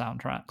game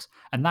soundtracks,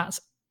 and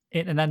that's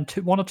it. And then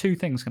one or two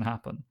things can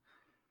happen.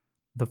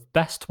 The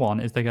best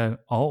one is they go,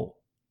 oh,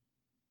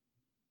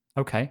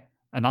 okay,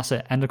 and that's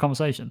it. End of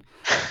conversation.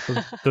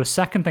 The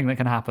second thing that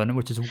can happen,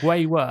 which is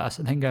way worse,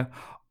 and then go,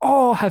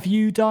 oh, have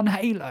you done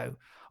Halo?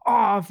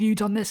 Oh, have you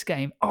done this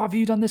game? Oh, have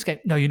you done this game?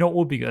 No, you know what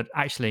would be good?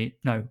 Actually,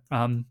 no.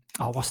 Oh,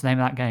 what's the name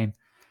of that game?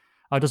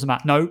 Oh, it doesn't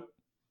matter. No,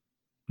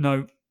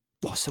 no.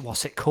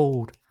 What's it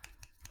called?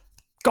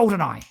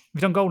 GoldenEye. Have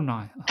you done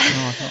GoldenEye? No,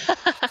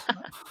 I've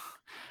not.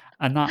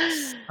 And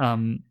that's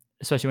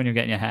especially when you're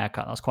getting your hair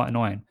cut, that's quite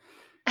annoying.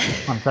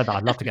 Having said that,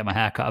 I'd love to get my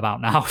hair cut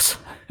about now, so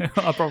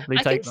I'll probably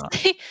I can take that.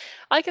 see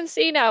I can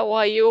see now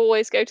why you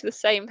always go to the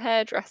same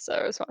hairdresser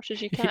as much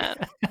as you can,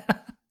 Yeah.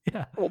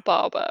 Yeah. or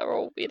barber,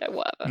 or,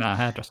 whatever. No,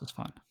 hairdresser's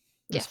fine.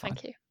 Yeah, It's fine.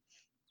 thank you.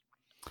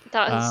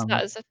 That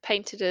has Um,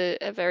 painted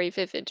a very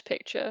vivid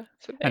picture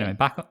for anyway, me.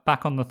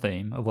 back on the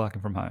theme of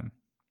working from home.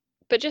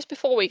 But just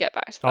before we get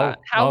back to that,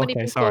 how many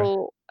Okay, sorry.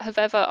 people have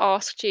ever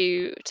asked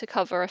you to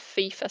cover a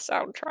FIFA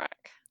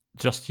soundtrack?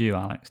 Just you,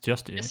 Alex,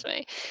 just you. Just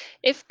me.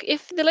 If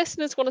the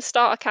listeners want to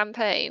start a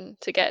campaign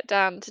to get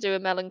Dan to do a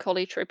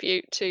melancholy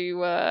tribute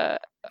to a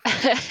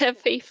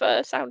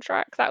FIFA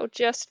soundtrack, that would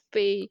just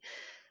be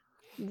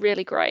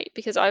really great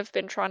because I've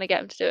been trying to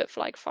get him to do it for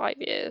like 5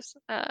 years,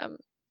 and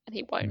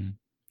he won't. Mm.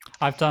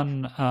 I've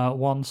done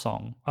one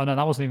song. Oh no,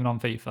 that wasn't even on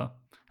FIFA,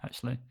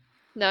 actually.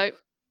 No, it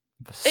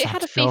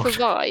had a Pathetic FIFA old.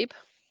 vibe.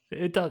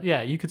 It does,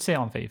 yeah. You could see it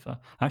on FIFA.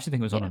 I actually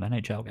think it was on Yeah, an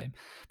NHL game,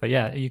 but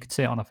yeah, you could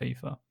see it on a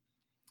FIFA.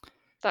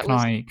 that Can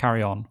was I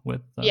carry on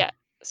with yeah.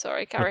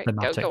 Sorry, the carry go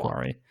thematic on.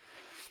 worry?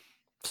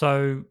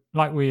 So,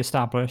 like we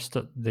established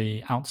at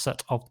the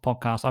outset of the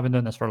podcast, I've been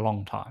doing this for a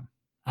long time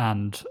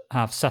and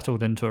have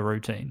settled into a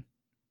routine.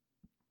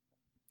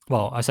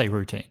 Well, I say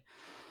routine,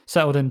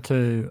 settled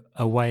into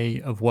a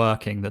way of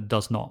working that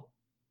does not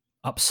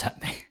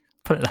upset me.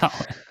 Put it that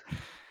way.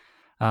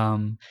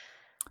 Um,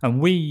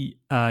 and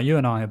you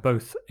and I, are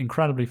both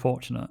incredibly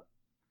fortunate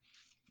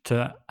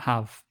to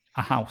have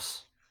a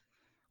house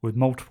with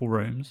multiple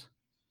rooms.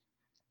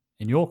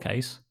 In your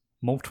case,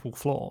 multiple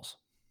floors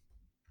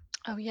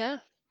Oh yeah.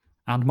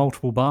 and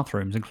multiple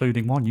bathrooms,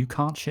 including one you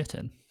can't shit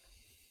in.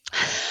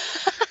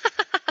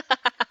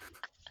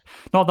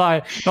 Not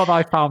that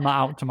I found that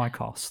out to my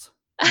cost.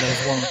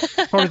 There's one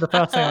probably the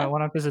first thing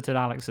when I visited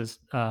Alex's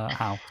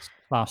house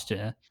last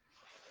year.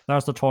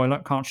 There's the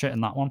toilet. Can't shit in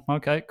that one.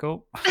 Okay,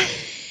 cool.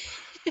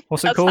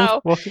 What's it That's called?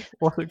 how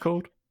What's it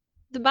called?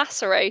 the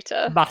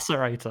macerator.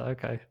 Macerator.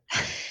 Okay.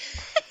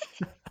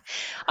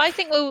 I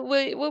think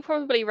we'll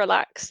probably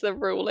relax the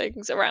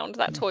rulings around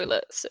that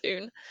toilet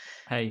soon.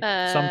 Hey,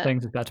 some Uh,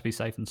 things are better to be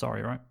safe than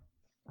sorry, right?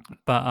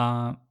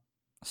 But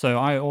so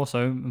I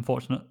also am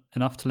fortunate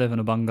enough to live in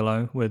a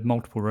bungalow with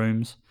multiple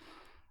rooms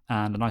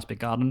and a nice big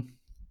garden.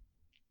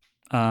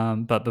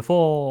 But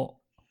before,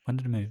 when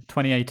did I move?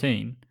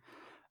 2018.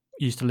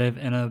 Used to live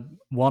in a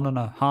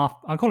 1.5.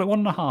 I call it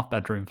 1.5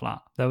 bedroom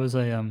flat. There was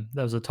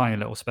a tiny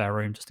little spare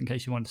room just in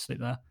case you wanted to sleep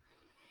there.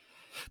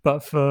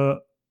 But for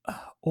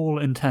all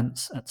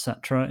intents,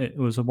 etc., it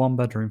was a 1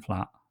 bedroom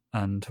flat,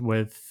 and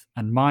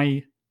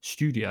my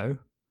studio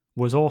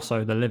was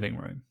also the living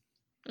room.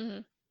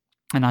 mhm.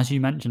 And as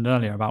you mentioned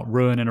earlier about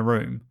ruining a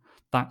room,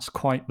 that's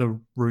quite the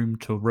room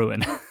to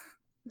ruin.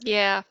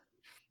 Yeah.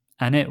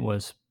 And it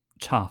was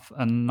tough.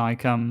 And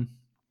like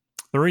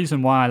the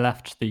reason why I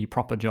left the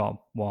proper job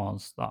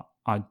was that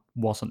I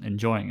wasn't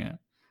enjoying it,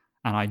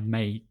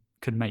 and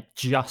could make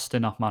just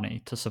enough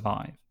money to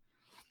survive.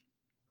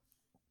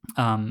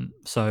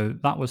 So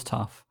that was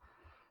tough.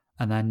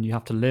 And then you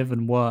have to live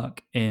and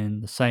work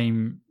in the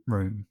same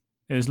room.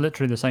 It was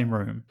literally the same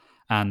room,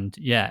 and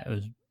yeah, it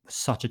was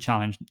such a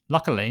challenge.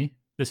 Luckily,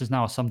 this is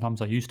now a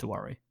sometimes I used to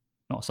worry,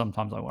 not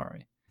sometimes I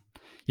worry.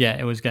 Yeah,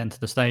 it was getting to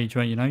the stage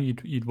where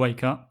you'd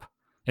wake up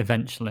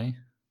eventually,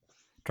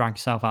 drag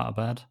yourself out of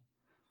bed,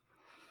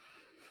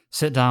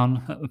 sit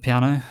down at the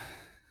piano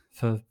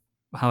for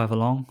however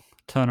long,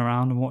 turn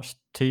around and watch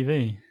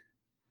TV.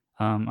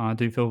 I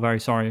do feel very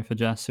sorry for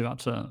Jess, who had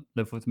to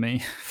live with me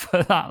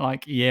for that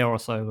like year or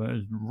so. It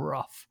was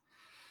rough,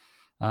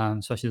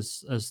 especially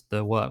as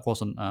the work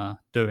wasn't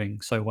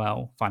doing so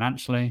well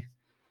financially,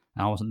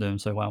 and I wasn't doing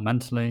so well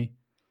mentally.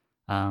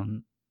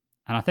 And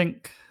I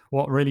think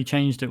what really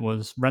changed it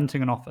was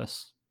renting an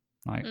office.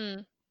 Like,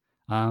 Mm.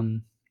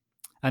 um,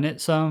 and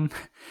it's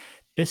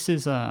this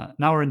is now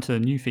we're into a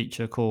new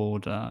feature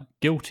called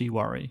Guilty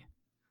Worry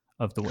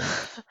of the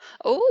Week.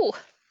 Oh,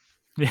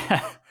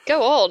 Yeah.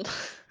 go on.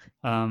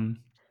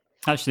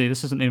 Actually,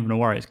 this isn't even a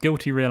worry. It's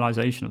Guilty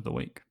Realization of the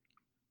Week.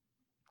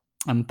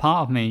 And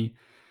part of me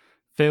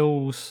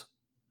feels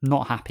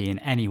not happy in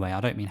any way.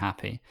 I don't mean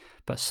happy,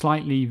 but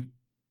slightly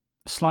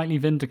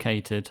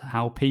vindicated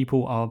how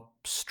people are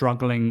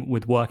struggling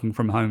with working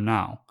from home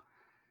now.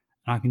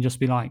 And I can just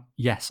be like,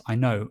 yes, I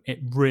know it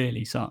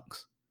really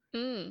sucks.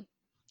 Mm.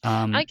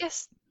 I Um,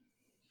 guess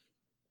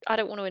I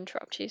don't want to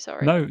interrupt you,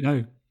 sorry.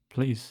 no,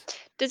 please.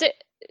 Does it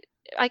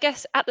I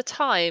guess at the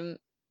time,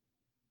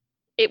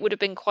 it would have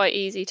been quite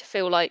easy to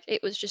feel like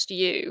it was just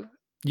you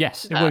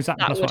Yes, well, that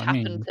exactly. that That's would what I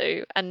happen mean.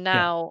 to, and Yeah,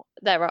 now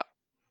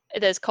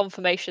there's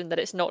confirmation that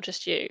it's not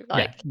just you, yeah.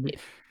 like, it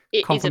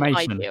isn't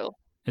Confirmation ideal.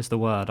 is the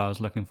word I was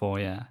looking for.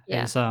 Yeah,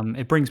 Yeah.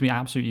 it brings me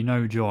absolutely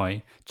no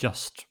joy.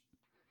 Just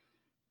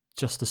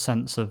a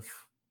sense of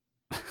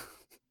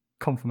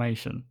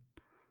confirmation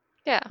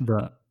Yeah.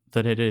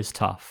 that it is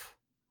tough,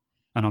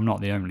 and I'm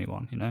not the only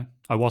one.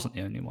 I wasn't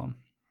the only one.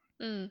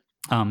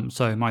 Mm.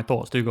 So my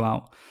thoughts do go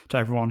out to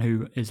everyone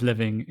who is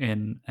living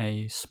in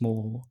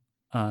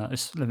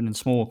living in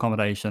small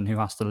accommodation, who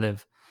has to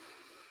live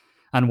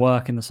and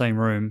work in the same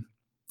room.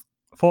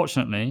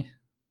 Fortunately,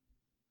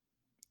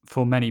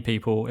 for many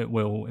people, it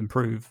will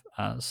improve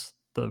as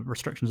the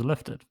restrictions are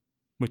lifted,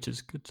 which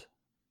is good.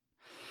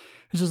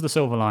 This is the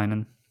silver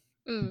lining,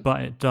 Mm.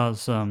 but it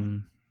does,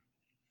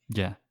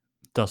 yeah,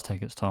 does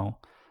take its toll.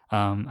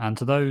 And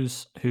to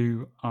those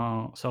who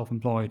are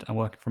self-employed and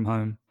working from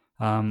home,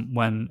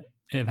 when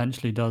it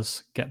eventually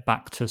does get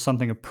back to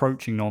something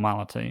approaching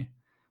normality,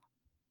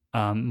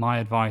 my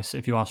advice,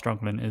 if you are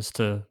struggling, is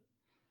to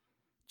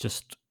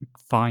just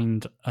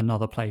find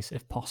another place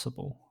if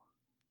possible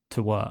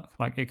to work.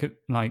 Like it could,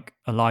 like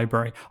a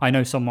library. I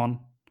know someone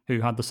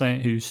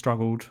who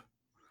struggled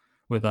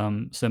with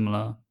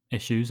similar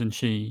issues, and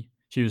she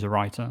was a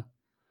writer,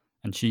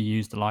 and she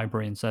used the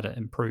library and said it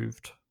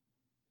improved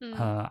Mm,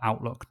 her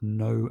outlook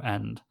no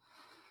end.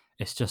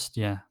 It's just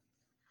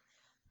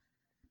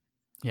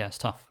it's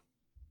tough.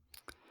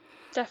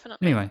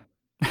 definitely. Anyway,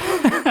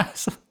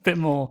 it's a No, bit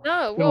more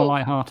well,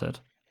 lighthearted.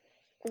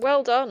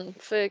 well done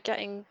for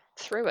getting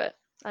through it.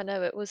 I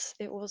know it was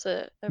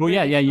a Well,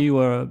 really tough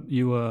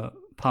you were time.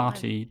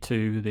 party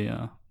to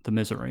the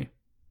misery,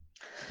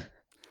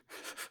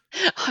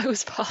 I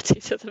was party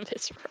to the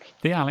misery.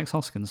 the Alex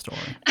Hoskin story.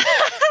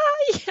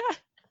 Yeah.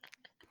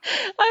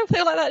 I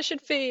feel like that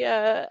should be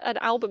an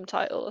album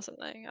title or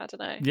something. I don't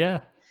know.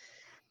 Yeah,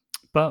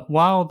 but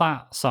while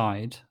that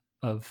side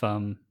of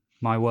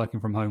my working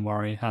from home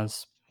worry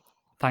has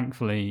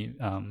thankfully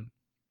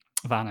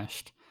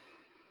vanished,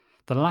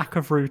 the lack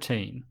of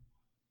routine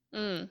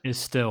Mm, is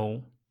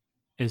still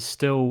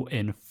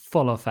in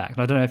full effect.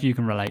 I don't know if you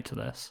can relate to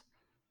this.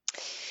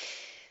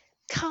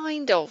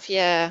 kind of,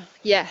 yeah.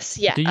 Yes,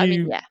 yeah. Do I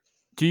mean, you yeah.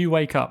 do you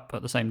wake up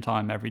at the same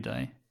time every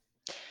day?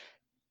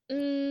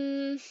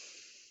 Mm,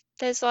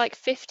 there's like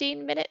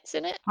 15 minutes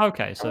in it,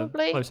 Okay, so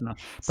probably. close enough.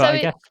 But So I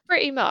it's guess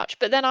pretty much.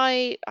 But then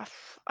I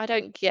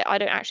don't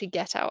actually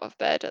get out of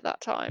bed at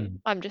that time. mm,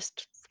 I'm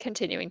just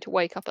continuing to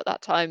wake up at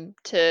that time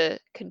to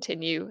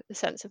continue the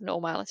sense of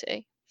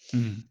normality.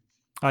 mm,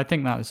 I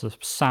think that is a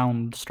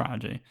sound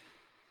strategy.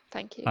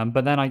 Thank you.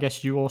 But then I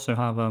guess you also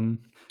have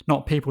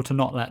not people to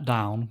not let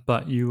down,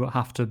 but you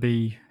have to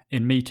be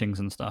in meetings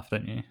and stuff,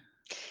 don't you?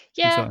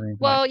 You see Yeah. what I mean? Like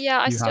Well,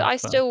 yeah. you have I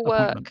still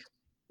work appointments.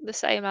 the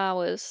same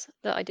hours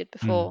that I did Mm,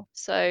 before.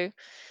 So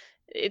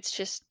it's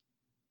just,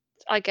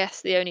 I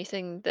guess the only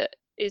thing that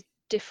is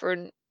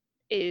different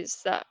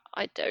is that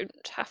I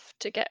don't have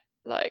to get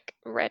like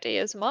ready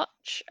as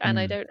much and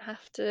I mm, don't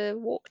have to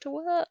walk to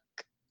work.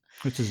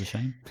 which is a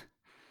shame,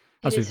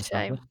 It as is we've a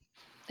shame. established.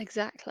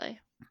 Exactly.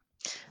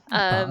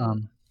 But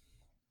Um,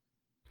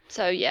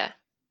 so yeah.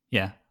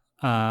 yeah,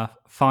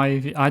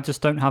 5. I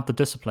just don't have the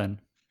discipline.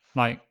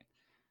 Like,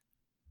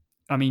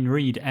 I mean,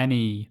 read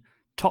any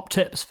top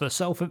tips for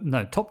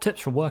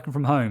working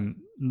from home.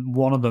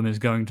 One of them is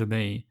going to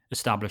be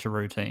establish a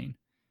routine.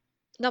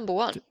 Number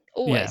one, Yeah,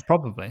 always.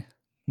 probably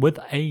with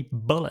a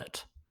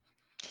bullet.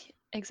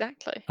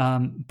 Exactly.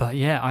 But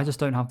yeah, I just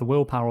don't have the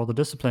willpower or the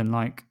discipline.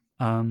 Like,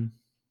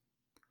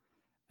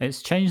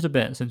 it's changed a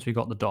bit since we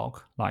got the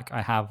dog. Like,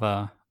 I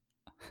have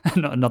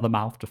another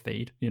mouth to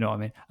feed. You know what I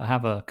mean? I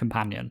have a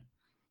companion,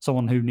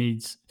 someone who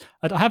needs.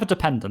 I have a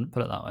dependent.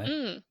 Put it that way.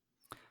 Mm,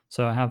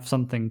 So I have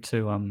something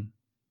to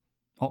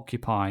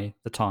occupy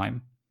the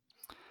time.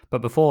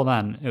 But before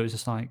then, it was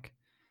just like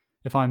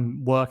if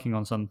I'm working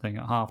on something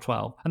at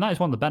 12:30, and that is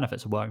one of the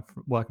benefits of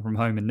working from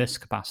home in this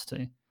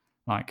capacity.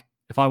 Like,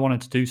 if I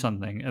wanted to do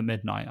something at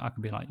midnight, I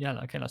could be like, yeah,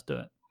 okay, let's do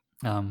it.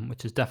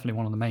 Which is definitely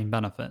one of the main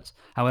benefits.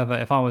 However,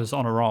 if I was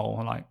on a roll,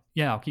 I'm like,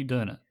 yeah, I'll keep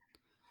doing it.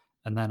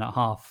 And then at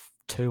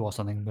 2:30 or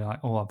something, be like,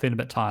 oh, I'm feeling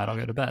a bit tired, I'll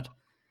go to bed.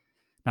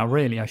 Now,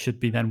 really, I should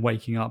be then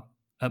waking up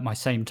at my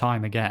same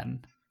time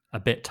again, a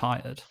bit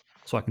tired,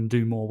 so I can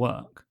do more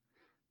work.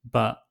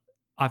 But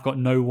I've got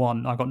no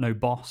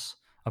boss,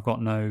 I've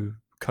got no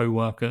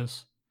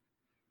co-workers.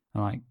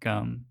 Like,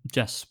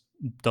 Jess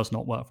does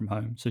not work from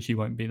home, so she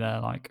won't be there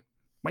like,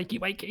 wakey,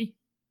 wakey.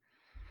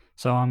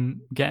 So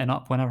I'm getting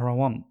up whenever I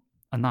want,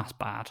 and that's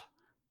bad.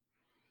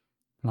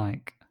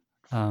 Like,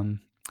 um,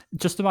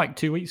 just about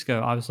 2 weeks ago,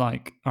 I was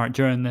like, all right,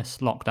 during this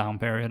lockdown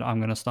period, I'm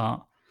going to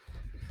start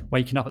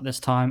waking up at this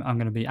time. I'm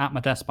going to be at my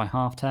desk by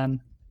 10:30.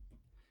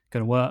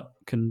 Going to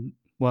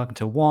work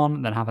until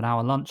 1, then have an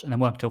hour lunch, and then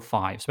work until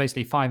 5. So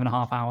basically,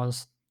 5.5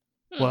 hours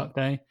hmm. work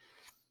day.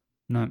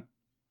 No,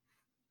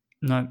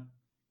 no,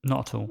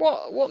 not at all.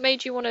 What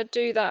made you want to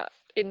do that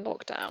in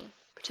lockdown,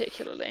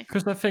 particularly?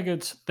 Because I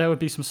figured there would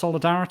be some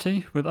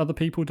solidarity with other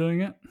people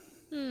doing it.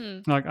 Hmm.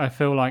 Like, I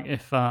feel like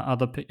if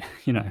other people,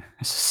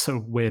 it's a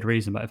weird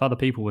reason, but if other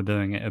people were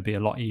doing it, it'd be a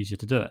lot easier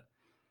to do it.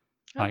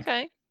 Like,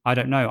 Okay. I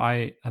don't know.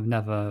 I have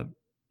never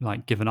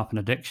like given up an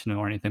addiction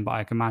or anything, but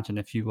I can imagine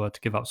if you were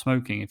to give up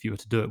smoking, if you were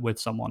to do it with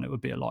someone, it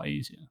would be a lot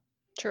easier.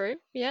 True.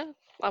 Yeah.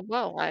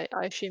 Well, I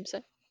assume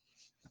so.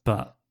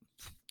 But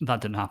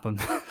that didn't happen.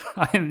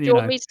 Do you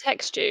want me to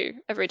text you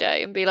every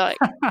day and be like,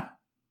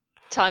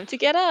 "Time to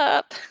get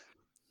up,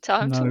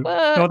 time to No. No,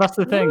 work. that's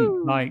the thing.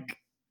 Woo." Like,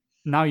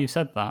 now you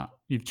said that,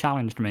 you've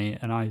challenged me,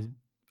 and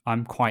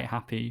I'm quite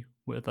happy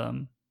with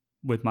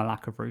my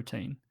lack of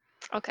routine.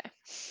 Okay.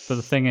 But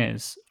the thing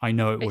is, I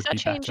know it If would that be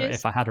better changes,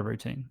 if I had a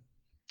routine.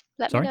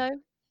 let me Sorry? know.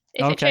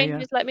 If it Okay, yeah.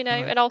 changes, let me know,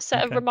 Right. and I'll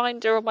set a Okay.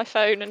 reminder on my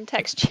phone and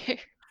text you.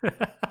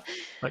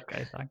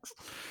 Okay, thanks.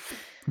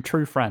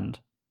 True friend.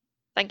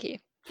 Thank you.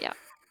 Yeah,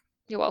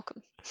 you're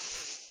welcome.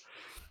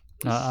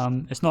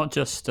 It's not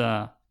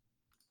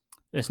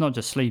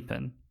just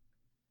sleeping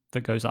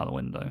that goes out the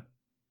window.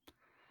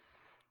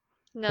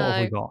 What have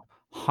we No. got?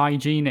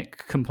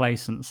 Hygienic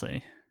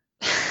complacency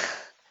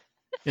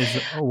is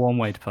one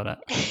way to put it.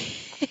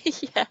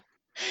 Yeah,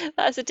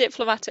 that's a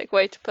diplomatic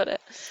way to put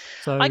it.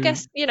 I So,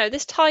 guess,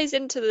 this ties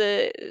into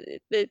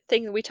the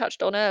thing that we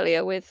touched on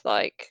earlier with,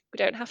 like, we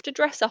don't have to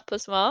dress up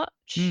as much.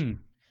 mm,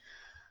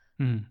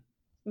 mm,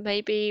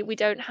 Maybe we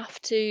don't have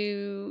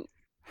to.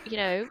 you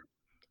know,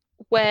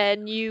 wear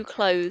new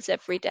clothes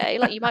every day.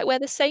 Like, you might wear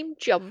the same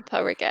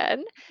jumper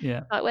again,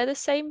 Yeah. might wear the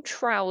same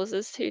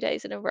trousers 2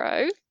 days in a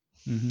row.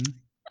 Mhm.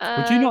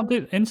 Would you not Um,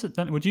 do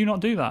incident? Would you not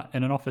do that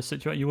in an office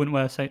situation? You wouldn't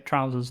wear, say,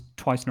 trousers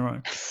twice in a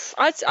row?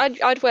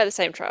 I'd wear the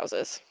same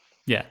trousers,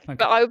 Yeah.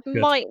 but Okay. I Good.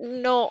 might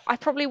not I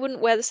probably wouldn't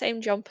wear the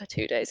same jumper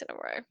 2 days in a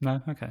row,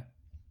 No. Okay.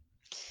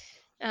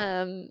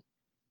 um,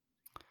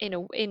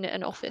 in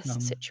an office Um,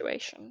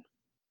 situation.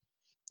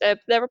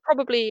 There are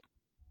probably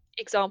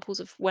examples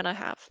of when I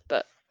have,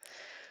 but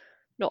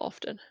not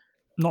often.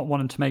 not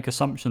wanting to make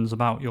assumptions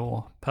about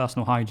your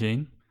personal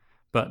hygiene,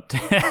 but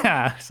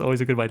it's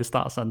always a good way to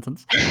start a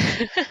sentence.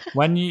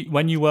 When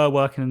you were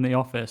working in the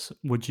office,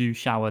 would you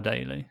shower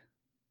daily?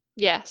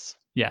 Yes.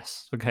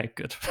 Yes. Okay.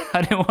 Good.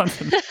 I didn't want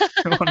to.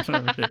 I want to know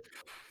if you did.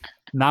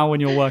 Now, when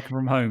you're working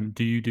from home,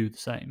 do you do the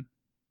same?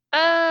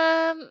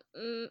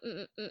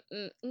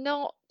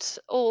 Not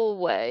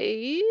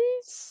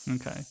always.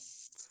 Okay.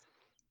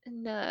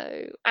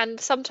 No, and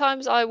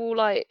sometimes I will,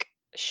 like,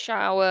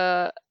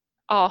 shower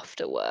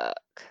after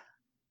work.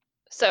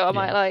 So I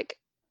might, Yeah. like,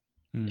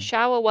 Mm.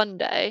 shower one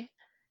day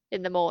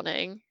in the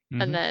morning,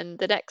 and Mhm. then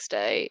the next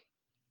day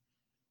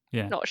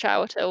Yeah. not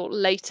shower till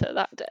later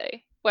that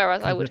day,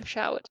 whereas I Because would have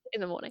showered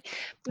in the morning.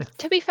 if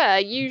To be fair,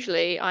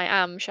 usually I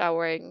am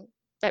showering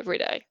every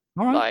day.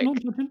 all right, not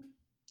Like, judging.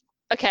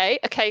 okay,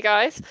 okay,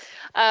 guys,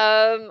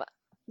 um,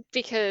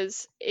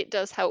 because it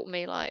does help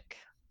me, like,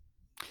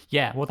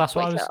 Yeah, well, that's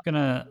what I wake was up.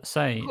 gonna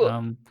say.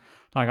 Good.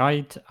 Like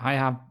I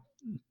have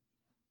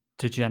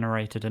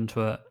degenerated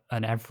into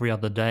an every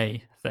other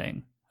day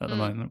thing at the Mm.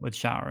 moment with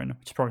showering,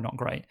 which is probably not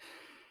great.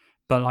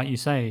 But like you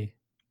say,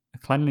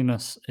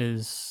 cleanliness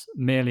is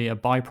merely a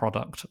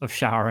byproduct of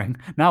showering.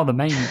 Now the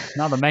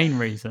main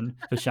reason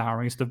for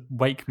showering is to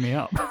wake me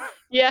up,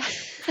 Yeah.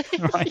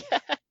 right? Yeah,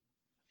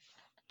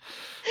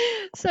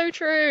 so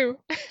true.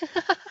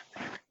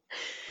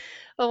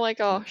 Oh my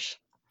gosh,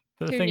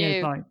 But the who thing is,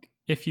 knew? like,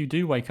 if you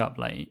do wake up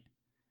late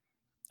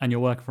and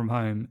you're working from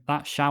home,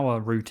 that shower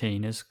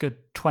routine is good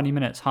 20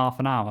 minutes, half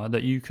an hour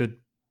that you could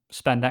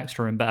spend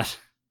extra in bed.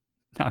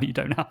 Now you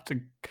don't have to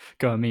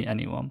go and meet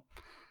anyone.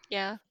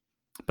 Yeah,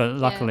 But yeah,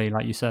 luckily,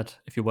 like you said,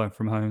 if you work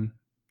from home,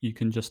 you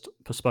can just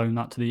postpone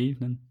that to the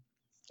evening.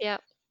 yeah.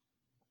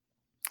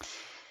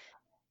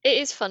 It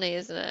is funny,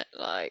 isn't it?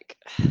 Like,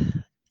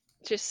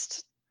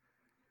 just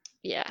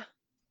yeah.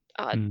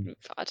 Mm.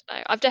 I don't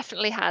know. I've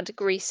definitely had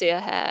greasier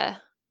hair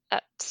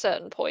at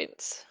certain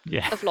points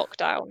Yeah. of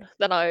lockdown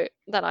than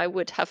I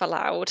would have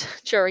allowed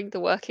during the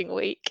working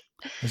week.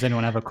 Has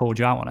anyone ever called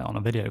you out on it on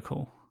a video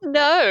call?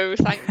 No,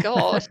 thank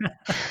God.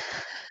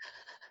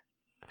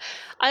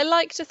 I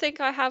like to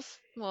think I have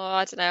well,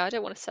 I don't know, I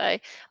don't wanna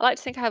say. I like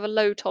to think I have a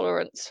low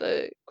tolerance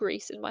for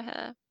grease in my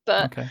hair,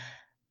 but, Okay.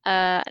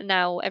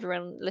 now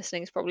everyone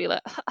listening is probably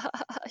like,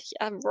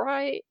 "Yeah,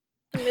 right,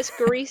 Miss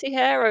Greasy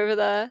Hair over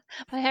there."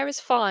 My hair is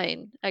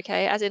fine,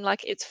 okay? As in,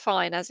 like, it's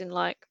fine, as in,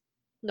 like,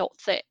 not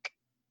thick.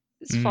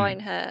 It's fine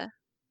Mm. hair.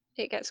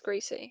 It gets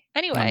greasy. I'm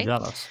Anyway,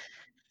 jealous.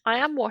 I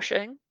am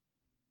washing.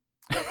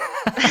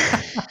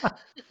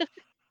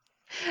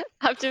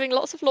 I'm doing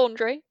lots of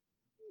laundry,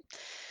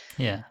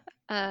 Yeah.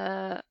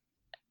 uh,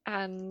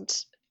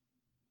 and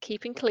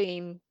keeping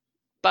clean,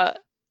 but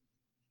Well,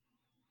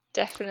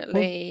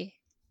 definitely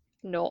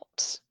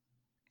not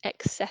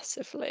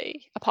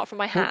excessively, apart from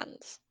my well,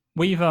 hands.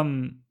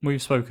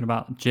 we've spoken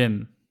about the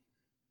gym.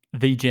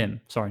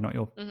 Sorry,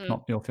 Mhm.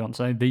 not your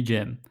fiance, the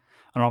gym,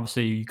 and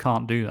obviously you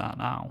can't do that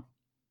now.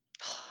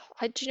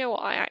 I do you know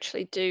what? I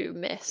actually do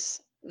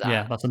miss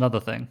Yeah, that. that's another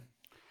thing.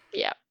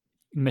 Yeah.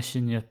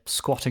 Missing you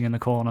squatting in the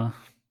corner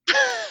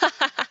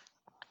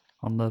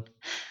on the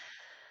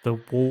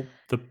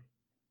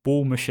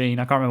wall machine.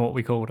 I can't remember what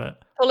we called it.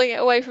 Pulling it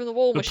away from the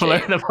wall machine.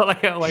 The pulling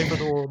it away from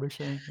the wall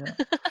machine. Yeah.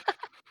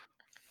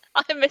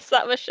 I miss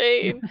that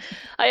machine.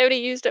 I only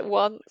used it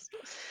once.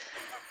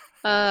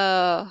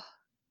 Uh,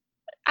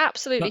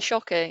 Absolutely But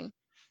shocking.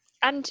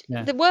 And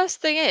yeah, the worst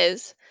thing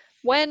is,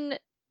 when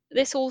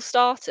this all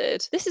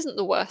started this isn't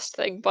the worst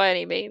thing by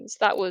any means,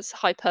 that was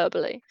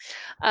hyperbole.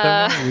 don't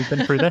Uh, worry. We've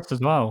been through this as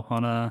well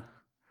on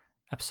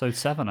episode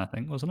 7, I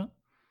think, wasn't it?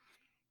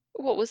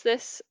 what was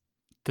this?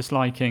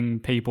 Disliking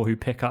people who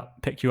pick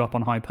you up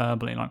on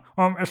hyperbole. Like,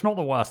 it's not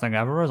the worst thing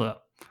ever, is it?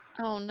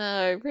 Oh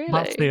no,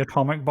 That's the really?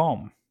 atomic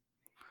bomb.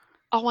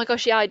 Oh my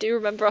gosh, yeah, I do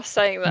remember us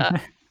saying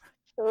that.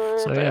 Oh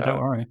So yeah, don't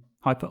dear. worry.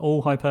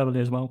 All hyperbole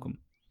is welcome.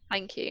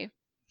 Thank you.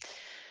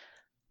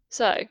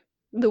 So,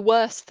 the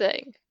worst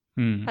thing,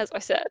 Hmm. as I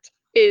said,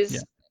 Yeah.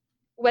 is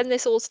when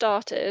this all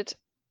started,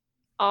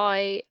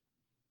 I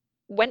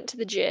went to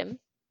the gym,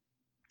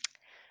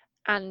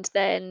 and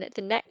then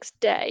the next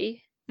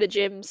day, the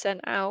gym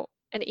sent out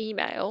an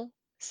email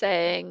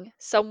saying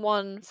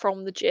someone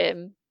from the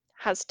gym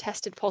has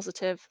tested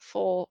positive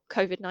for Oh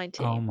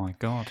COVID-19. my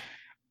god.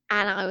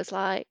 And I was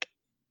like,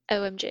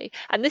 OMG.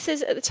 And this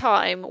is at the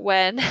time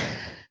when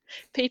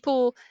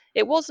people,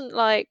 it wasn't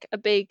like a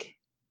big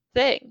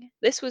thing.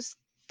 This was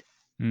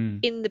Hmm.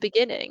 in the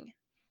beginning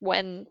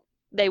when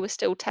they were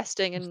still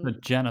testing It's the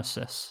and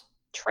genesis.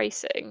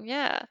 tracing,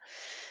 yeah.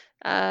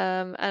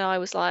 And I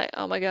was like,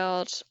 "Oh my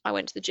God, I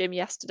went to the gym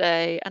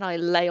yesterday and I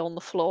lay on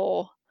the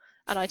floor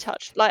and I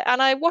touched like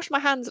and I washed my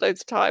hands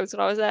loads of times when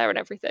I was there and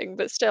everything,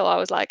 but still I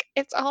was like,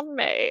 it's on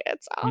me,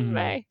 it's on Mm.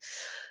 me."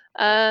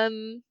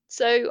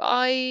 So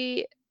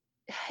I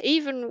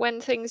even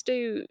when things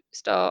do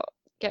start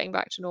getting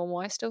back to normal,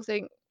 I still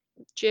think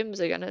gyms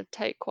are going to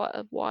take quite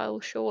a while,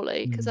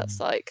 surely, because that's Mm.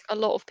 like a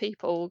lot of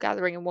people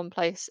gathering in one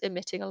place,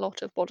 emitting a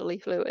lot of bodily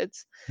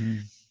fluids.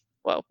 Mm.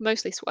 Well,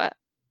 mostly sweat,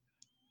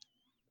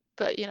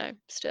 but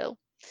still.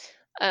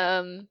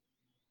 Um,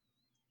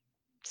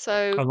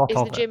 A so lot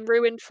is the of it. gym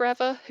ruined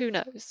forever? Who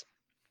knows?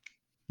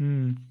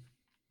 Mm.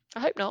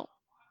 I hope not.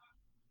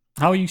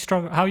 How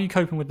are you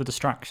coping with the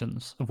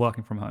distractions of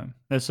working from home?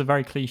 It's a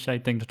very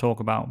cliched thing to talk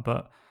about,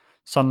 but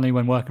suddenly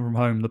when working from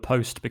home, the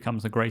post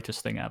becomes the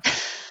greatest thing ever,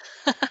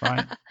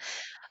 right?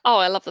 Oh,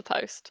 I love the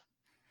post.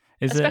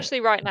 Is it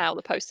Especially right now,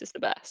 the post is the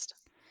best.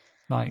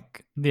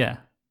 like, yeah,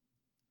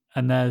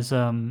 and there's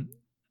a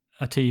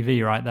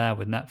TV right there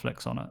with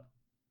Netflix on it.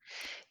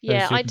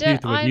 Yeah, There's your I do.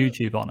 computer with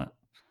YouTube on it.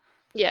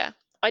 Yeah,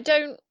 I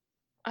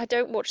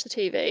don't watch the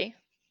TV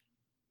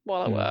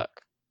while I Mm.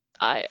 work.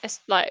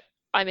 It's like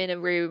I'm in a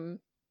room.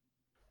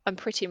 I'm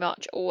pretty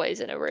much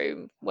always in a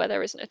room where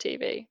there isn't a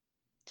TV.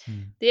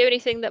 Mm. The only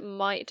thing that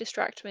might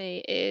distract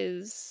me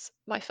is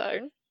my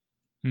phone.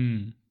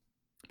 Mm.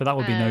 But that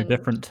would be no And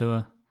different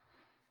to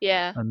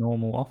yeah, a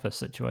normal office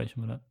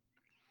situation, would it?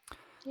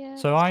 yeah,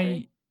 So that's true.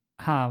 I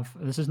have,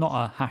 this is not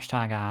a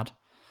hashtag ad,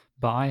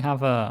 but I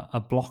have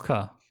a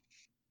blocker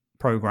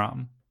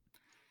program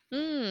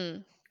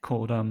Mm,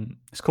 called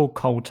it's called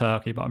Cold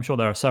Turkey, but I'm sure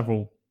there are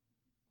several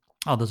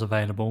others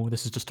available.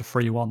 This is just a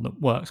free one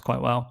that works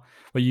quite well,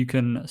 where you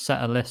can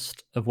set a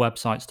list of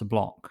websites to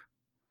block,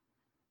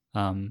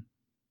 um,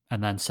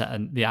 and then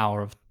set the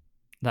hour of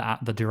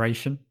the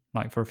duration,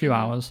 like for a few mhm.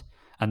 hours,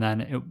 and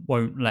then it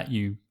won't let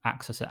you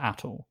access it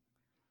at all.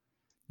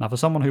 Now, for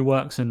someone who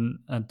works in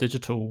a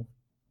digital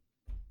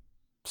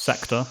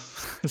sector,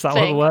 is that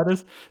what the Thing. word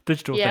is?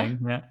 Digital Yeah. thing,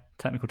 yeah,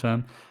 technical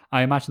term.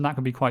 I imagine that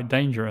could be quite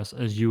dangerous,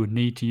 as you would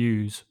need to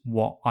use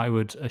what I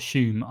would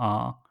assume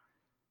are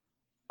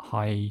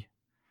high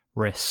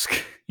risk,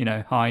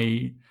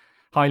 highly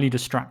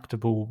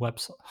distractible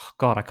website.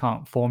 God, I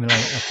can't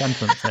formulate a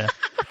sentence here.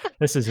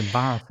 This is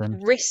embarrassing.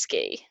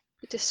 Risky.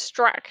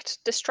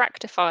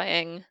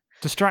 Distractifying.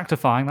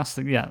 Distractifying, that's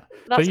the, yeah.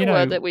 But That's a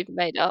word that we've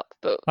made up,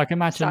 but like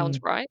sounds imagine,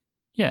 right.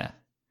 yeah,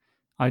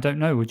 I don't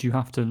know, would you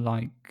have to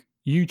like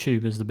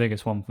YouTube is the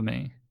biggest one for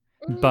me.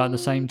 But at the Mm,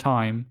 same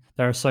time,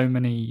 there are so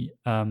many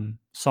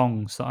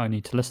songs that I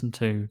need to listen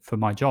to for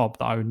my job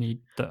that I would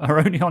need that are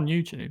only on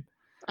YouTube.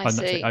 I I'm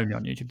not saying see. only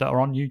on YouTube, that are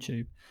on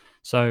YouTube.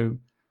 So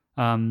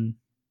um,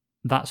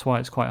 that's why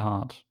it's quite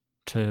hard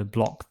to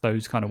block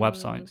those kind of Mm,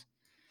 websites.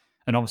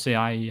 And obviously,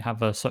 I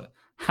have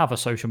a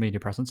social media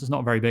presence. It's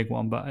not a very big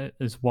one, but it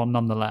is one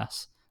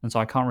nonetheless. And so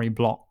I can't really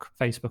block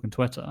Facebook and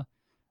Twitter,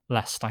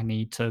 lest I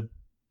need to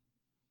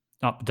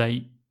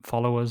update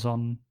followers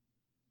on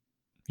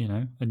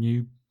a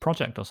new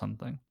project or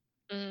something.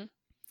 mm,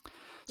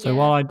 So yeah.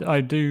 while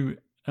I do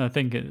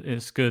think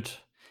it's good, it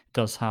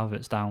does have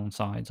its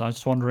downsides. I was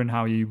just wondering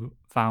how you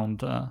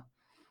found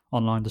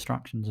online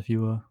distractions, if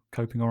you were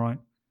coping all right.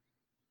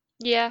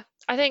 Yeah.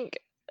 I think,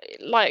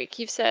 like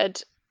you've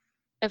said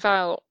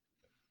about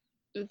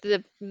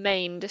the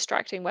main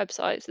distracting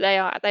websites,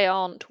 they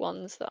aren't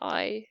ones that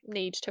I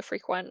need to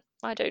frequent.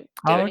 I don't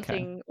do Oh, okay.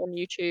 anything on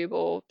YouTube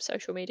or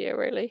social media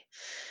really.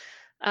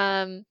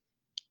 Um,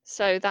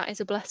 so that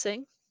is a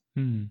blessing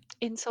Hmm.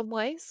 in some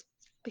ways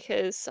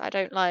because I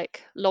don't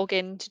like log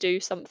in to do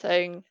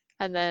something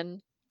and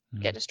then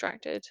Hmm. get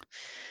distracted.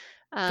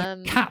 The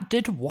Um, cat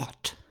did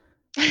what?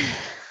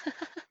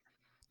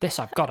 This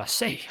I've got to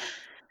see.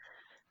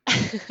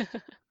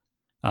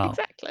 Oh,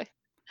 exactly.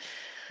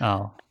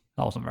 oh,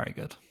 that wasn't very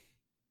good.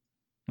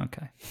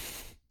 Okay,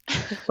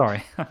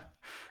 sorry.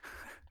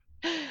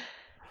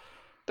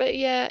 But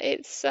yeah,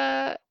 it's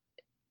a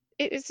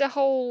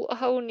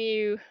whole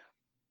new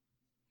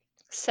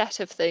set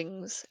of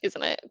things,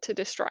 isn't it, to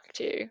distract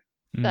you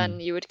than Hmm.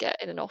 you would get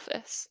in an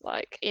office.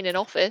 Like in an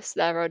office,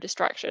 there are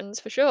distractions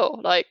for sure,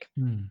 like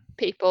Hmm.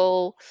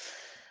 people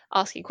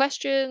asking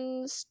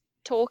questions,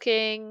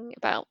 talking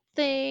about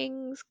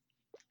things.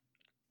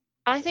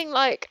 I think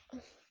like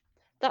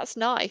that's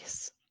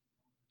nice.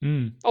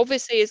 Hmm.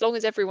 Obviously, as long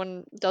as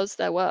everyone does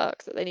their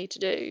work that they need to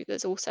do,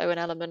 there's also an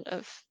element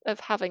of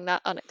having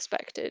that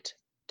unexpected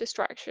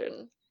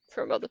distraction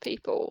from other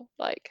people.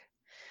 Like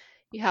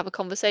you have a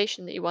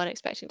conversation that you weren't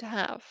expecting to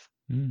have.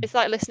 Hmm. It's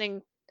like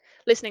listening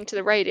to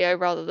the radio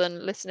rather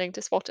than listening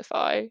to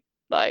Spotify.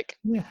 Like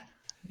Yeah.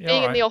 Yeah. All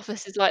being in the right.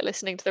 office is like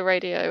listening to the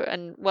radio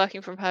and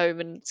working from home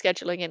and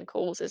scheduling in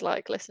calls is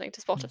like listening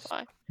to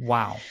Spotify.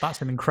 Wow,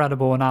 that's an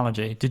incredible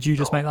analogy. Did you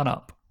just make that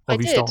up, or I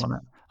have you did. stolen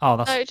it? Oh,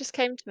 No, that's it just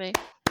came to me.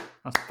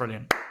 that's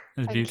brilliant.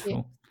 It's Thank you.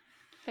 beautiful.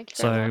 Thank you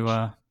very So much.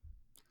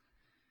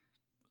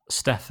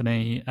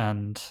 Stephanie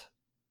and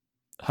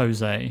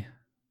Jose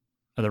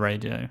are the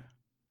radio,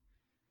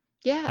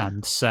 Yeah.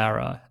 and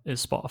Sarah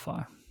is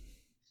Spotify.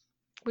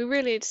 We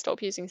really need to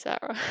stop using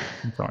Sarah.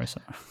 I'm sorry,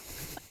 sir.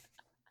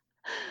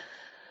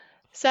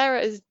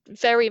 Sarah is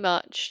very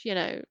much,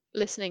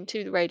 listening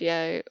to the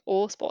radio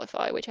or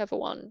Spotify, whichever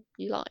one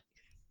you like.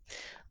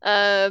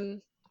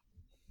 Um,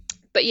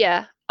 but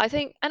yeah, I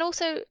think, and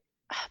also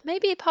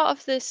maybe part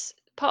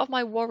of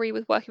my worry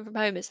with working from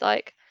home is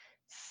like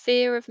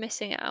fear of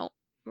missing out,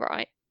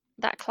 right?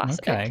 That Okay,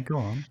 classic. go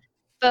on.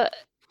 But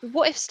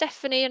what if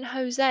Stephanie and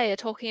Jose are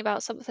talking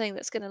about something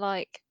that's going to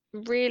like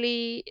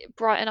really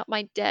brighten up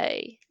my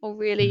day or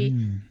really,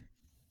 Mm.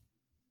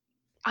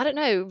 I don't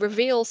know,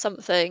 reveal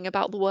something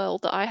about the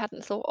world that I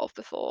hadn't thought of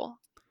before?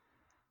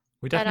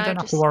 We And definitely I don't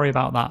have to just, worry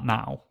about that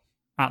now,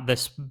 at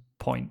this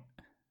point.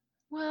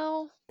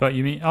 well, But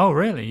you mean, oh,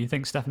 really? You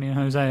think Stephanie and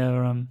Jose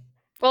are,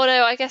 well,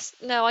 no, I guess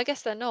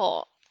they're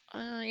not.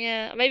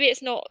 Yeah, maybe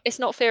it's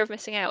not fear of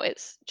missing out.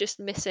 It's just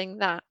missing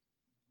that,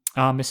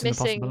 missing the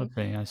missing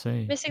possibility? I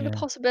see. missing the Yeah.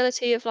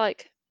 possibility of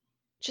like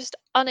just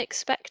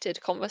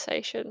unexpected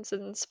conversations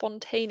and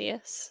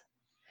spontaneous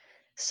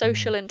Mm.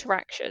 social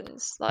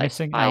interactions. Like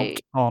Missing out I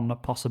on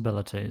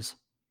possibilities.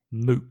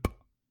 Moop.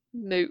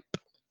 moop.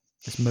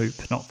 It's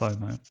Moop, not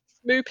FOMO.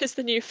 Moop is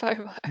the new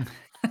FOMO.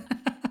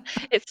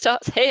 It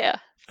starts here.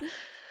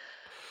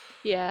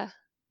 Yeah.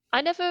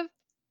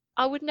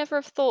 I would never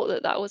have thought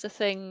that that was a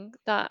thing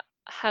that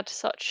had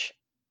such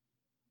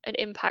an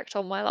impact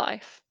on my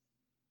life.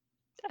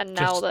 And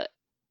now Just that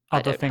I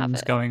other don't have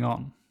things it. going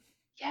on.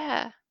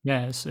 Yeah.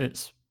 Yeah,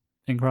 it's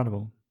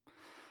incredible.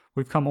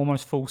 We've come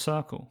almost full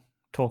circle,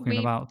 talking We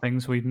about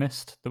things we'd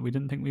missed that we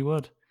didn't think we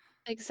would.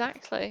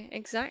 exactly.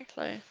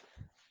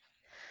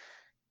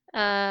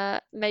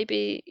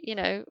 Maybe,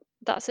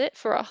 that's it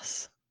for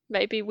us.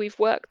 Maybe we've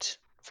worked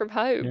from Yeah.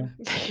 home.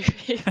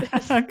 Maybe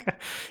this Okay.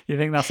 You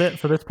think that's it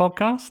for this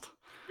podcast?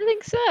 I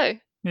think so.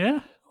 Yeah,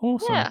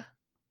 awesome. Yeah.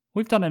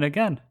 We've done it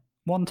again.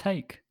 One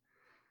take.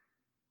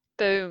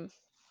 Boom.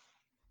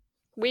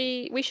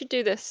 We should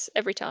do this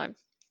every time.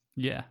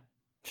 Yeah,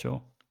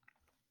 sure.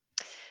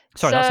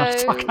 Sorry, that sounded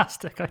So,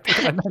 sarcastic.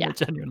 I meant yeah, it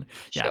genuinely.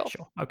 Yeah, sure.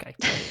 sure. Okay.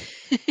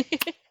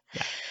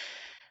 Yeah.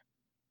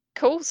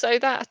 Cool. So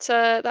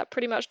that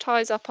pretty much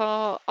ties up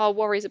our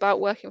worries about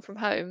working from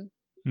home.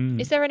 Is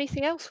Mm. there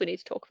anything else we need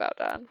to talk about,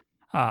 Dan?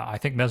 I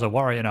think there's a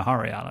worry in a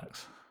hurry,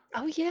 Alex.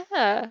 Oh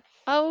yeah.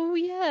 Oh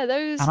yeah.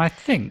 And I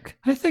think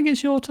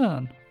it's your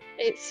turn.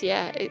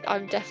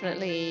 I'm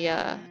definitely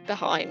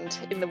behind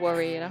in the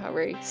worry in a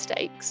hurry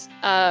stakes.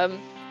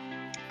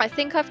 I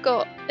think I've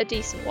got a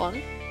decent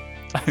one.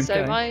 So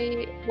Okay.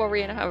 my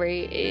worry in a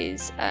hurry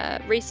is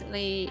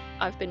recently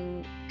I've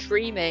been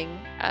dreaming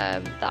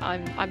that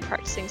I'm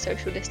practicing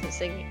social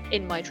distancing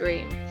in my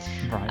dream,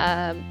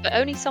 Right. but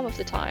only some of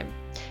the time.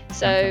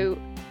 So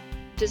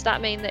does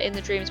that mean that in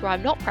the dreams where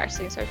I'm not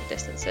practicing social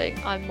distancing,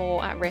 I'm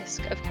more at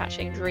risk of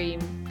catching dream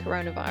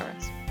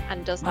coronavirus?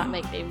 And does that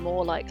make me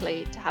more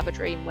likely to have a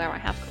dream where I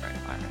have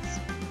coronavirus?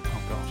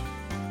 Oh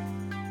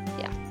god.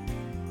 Yeah.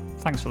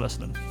 Thanks for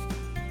listening.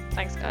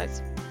 Thanks,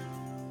 guys.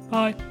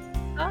 Bye.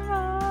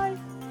 Bye.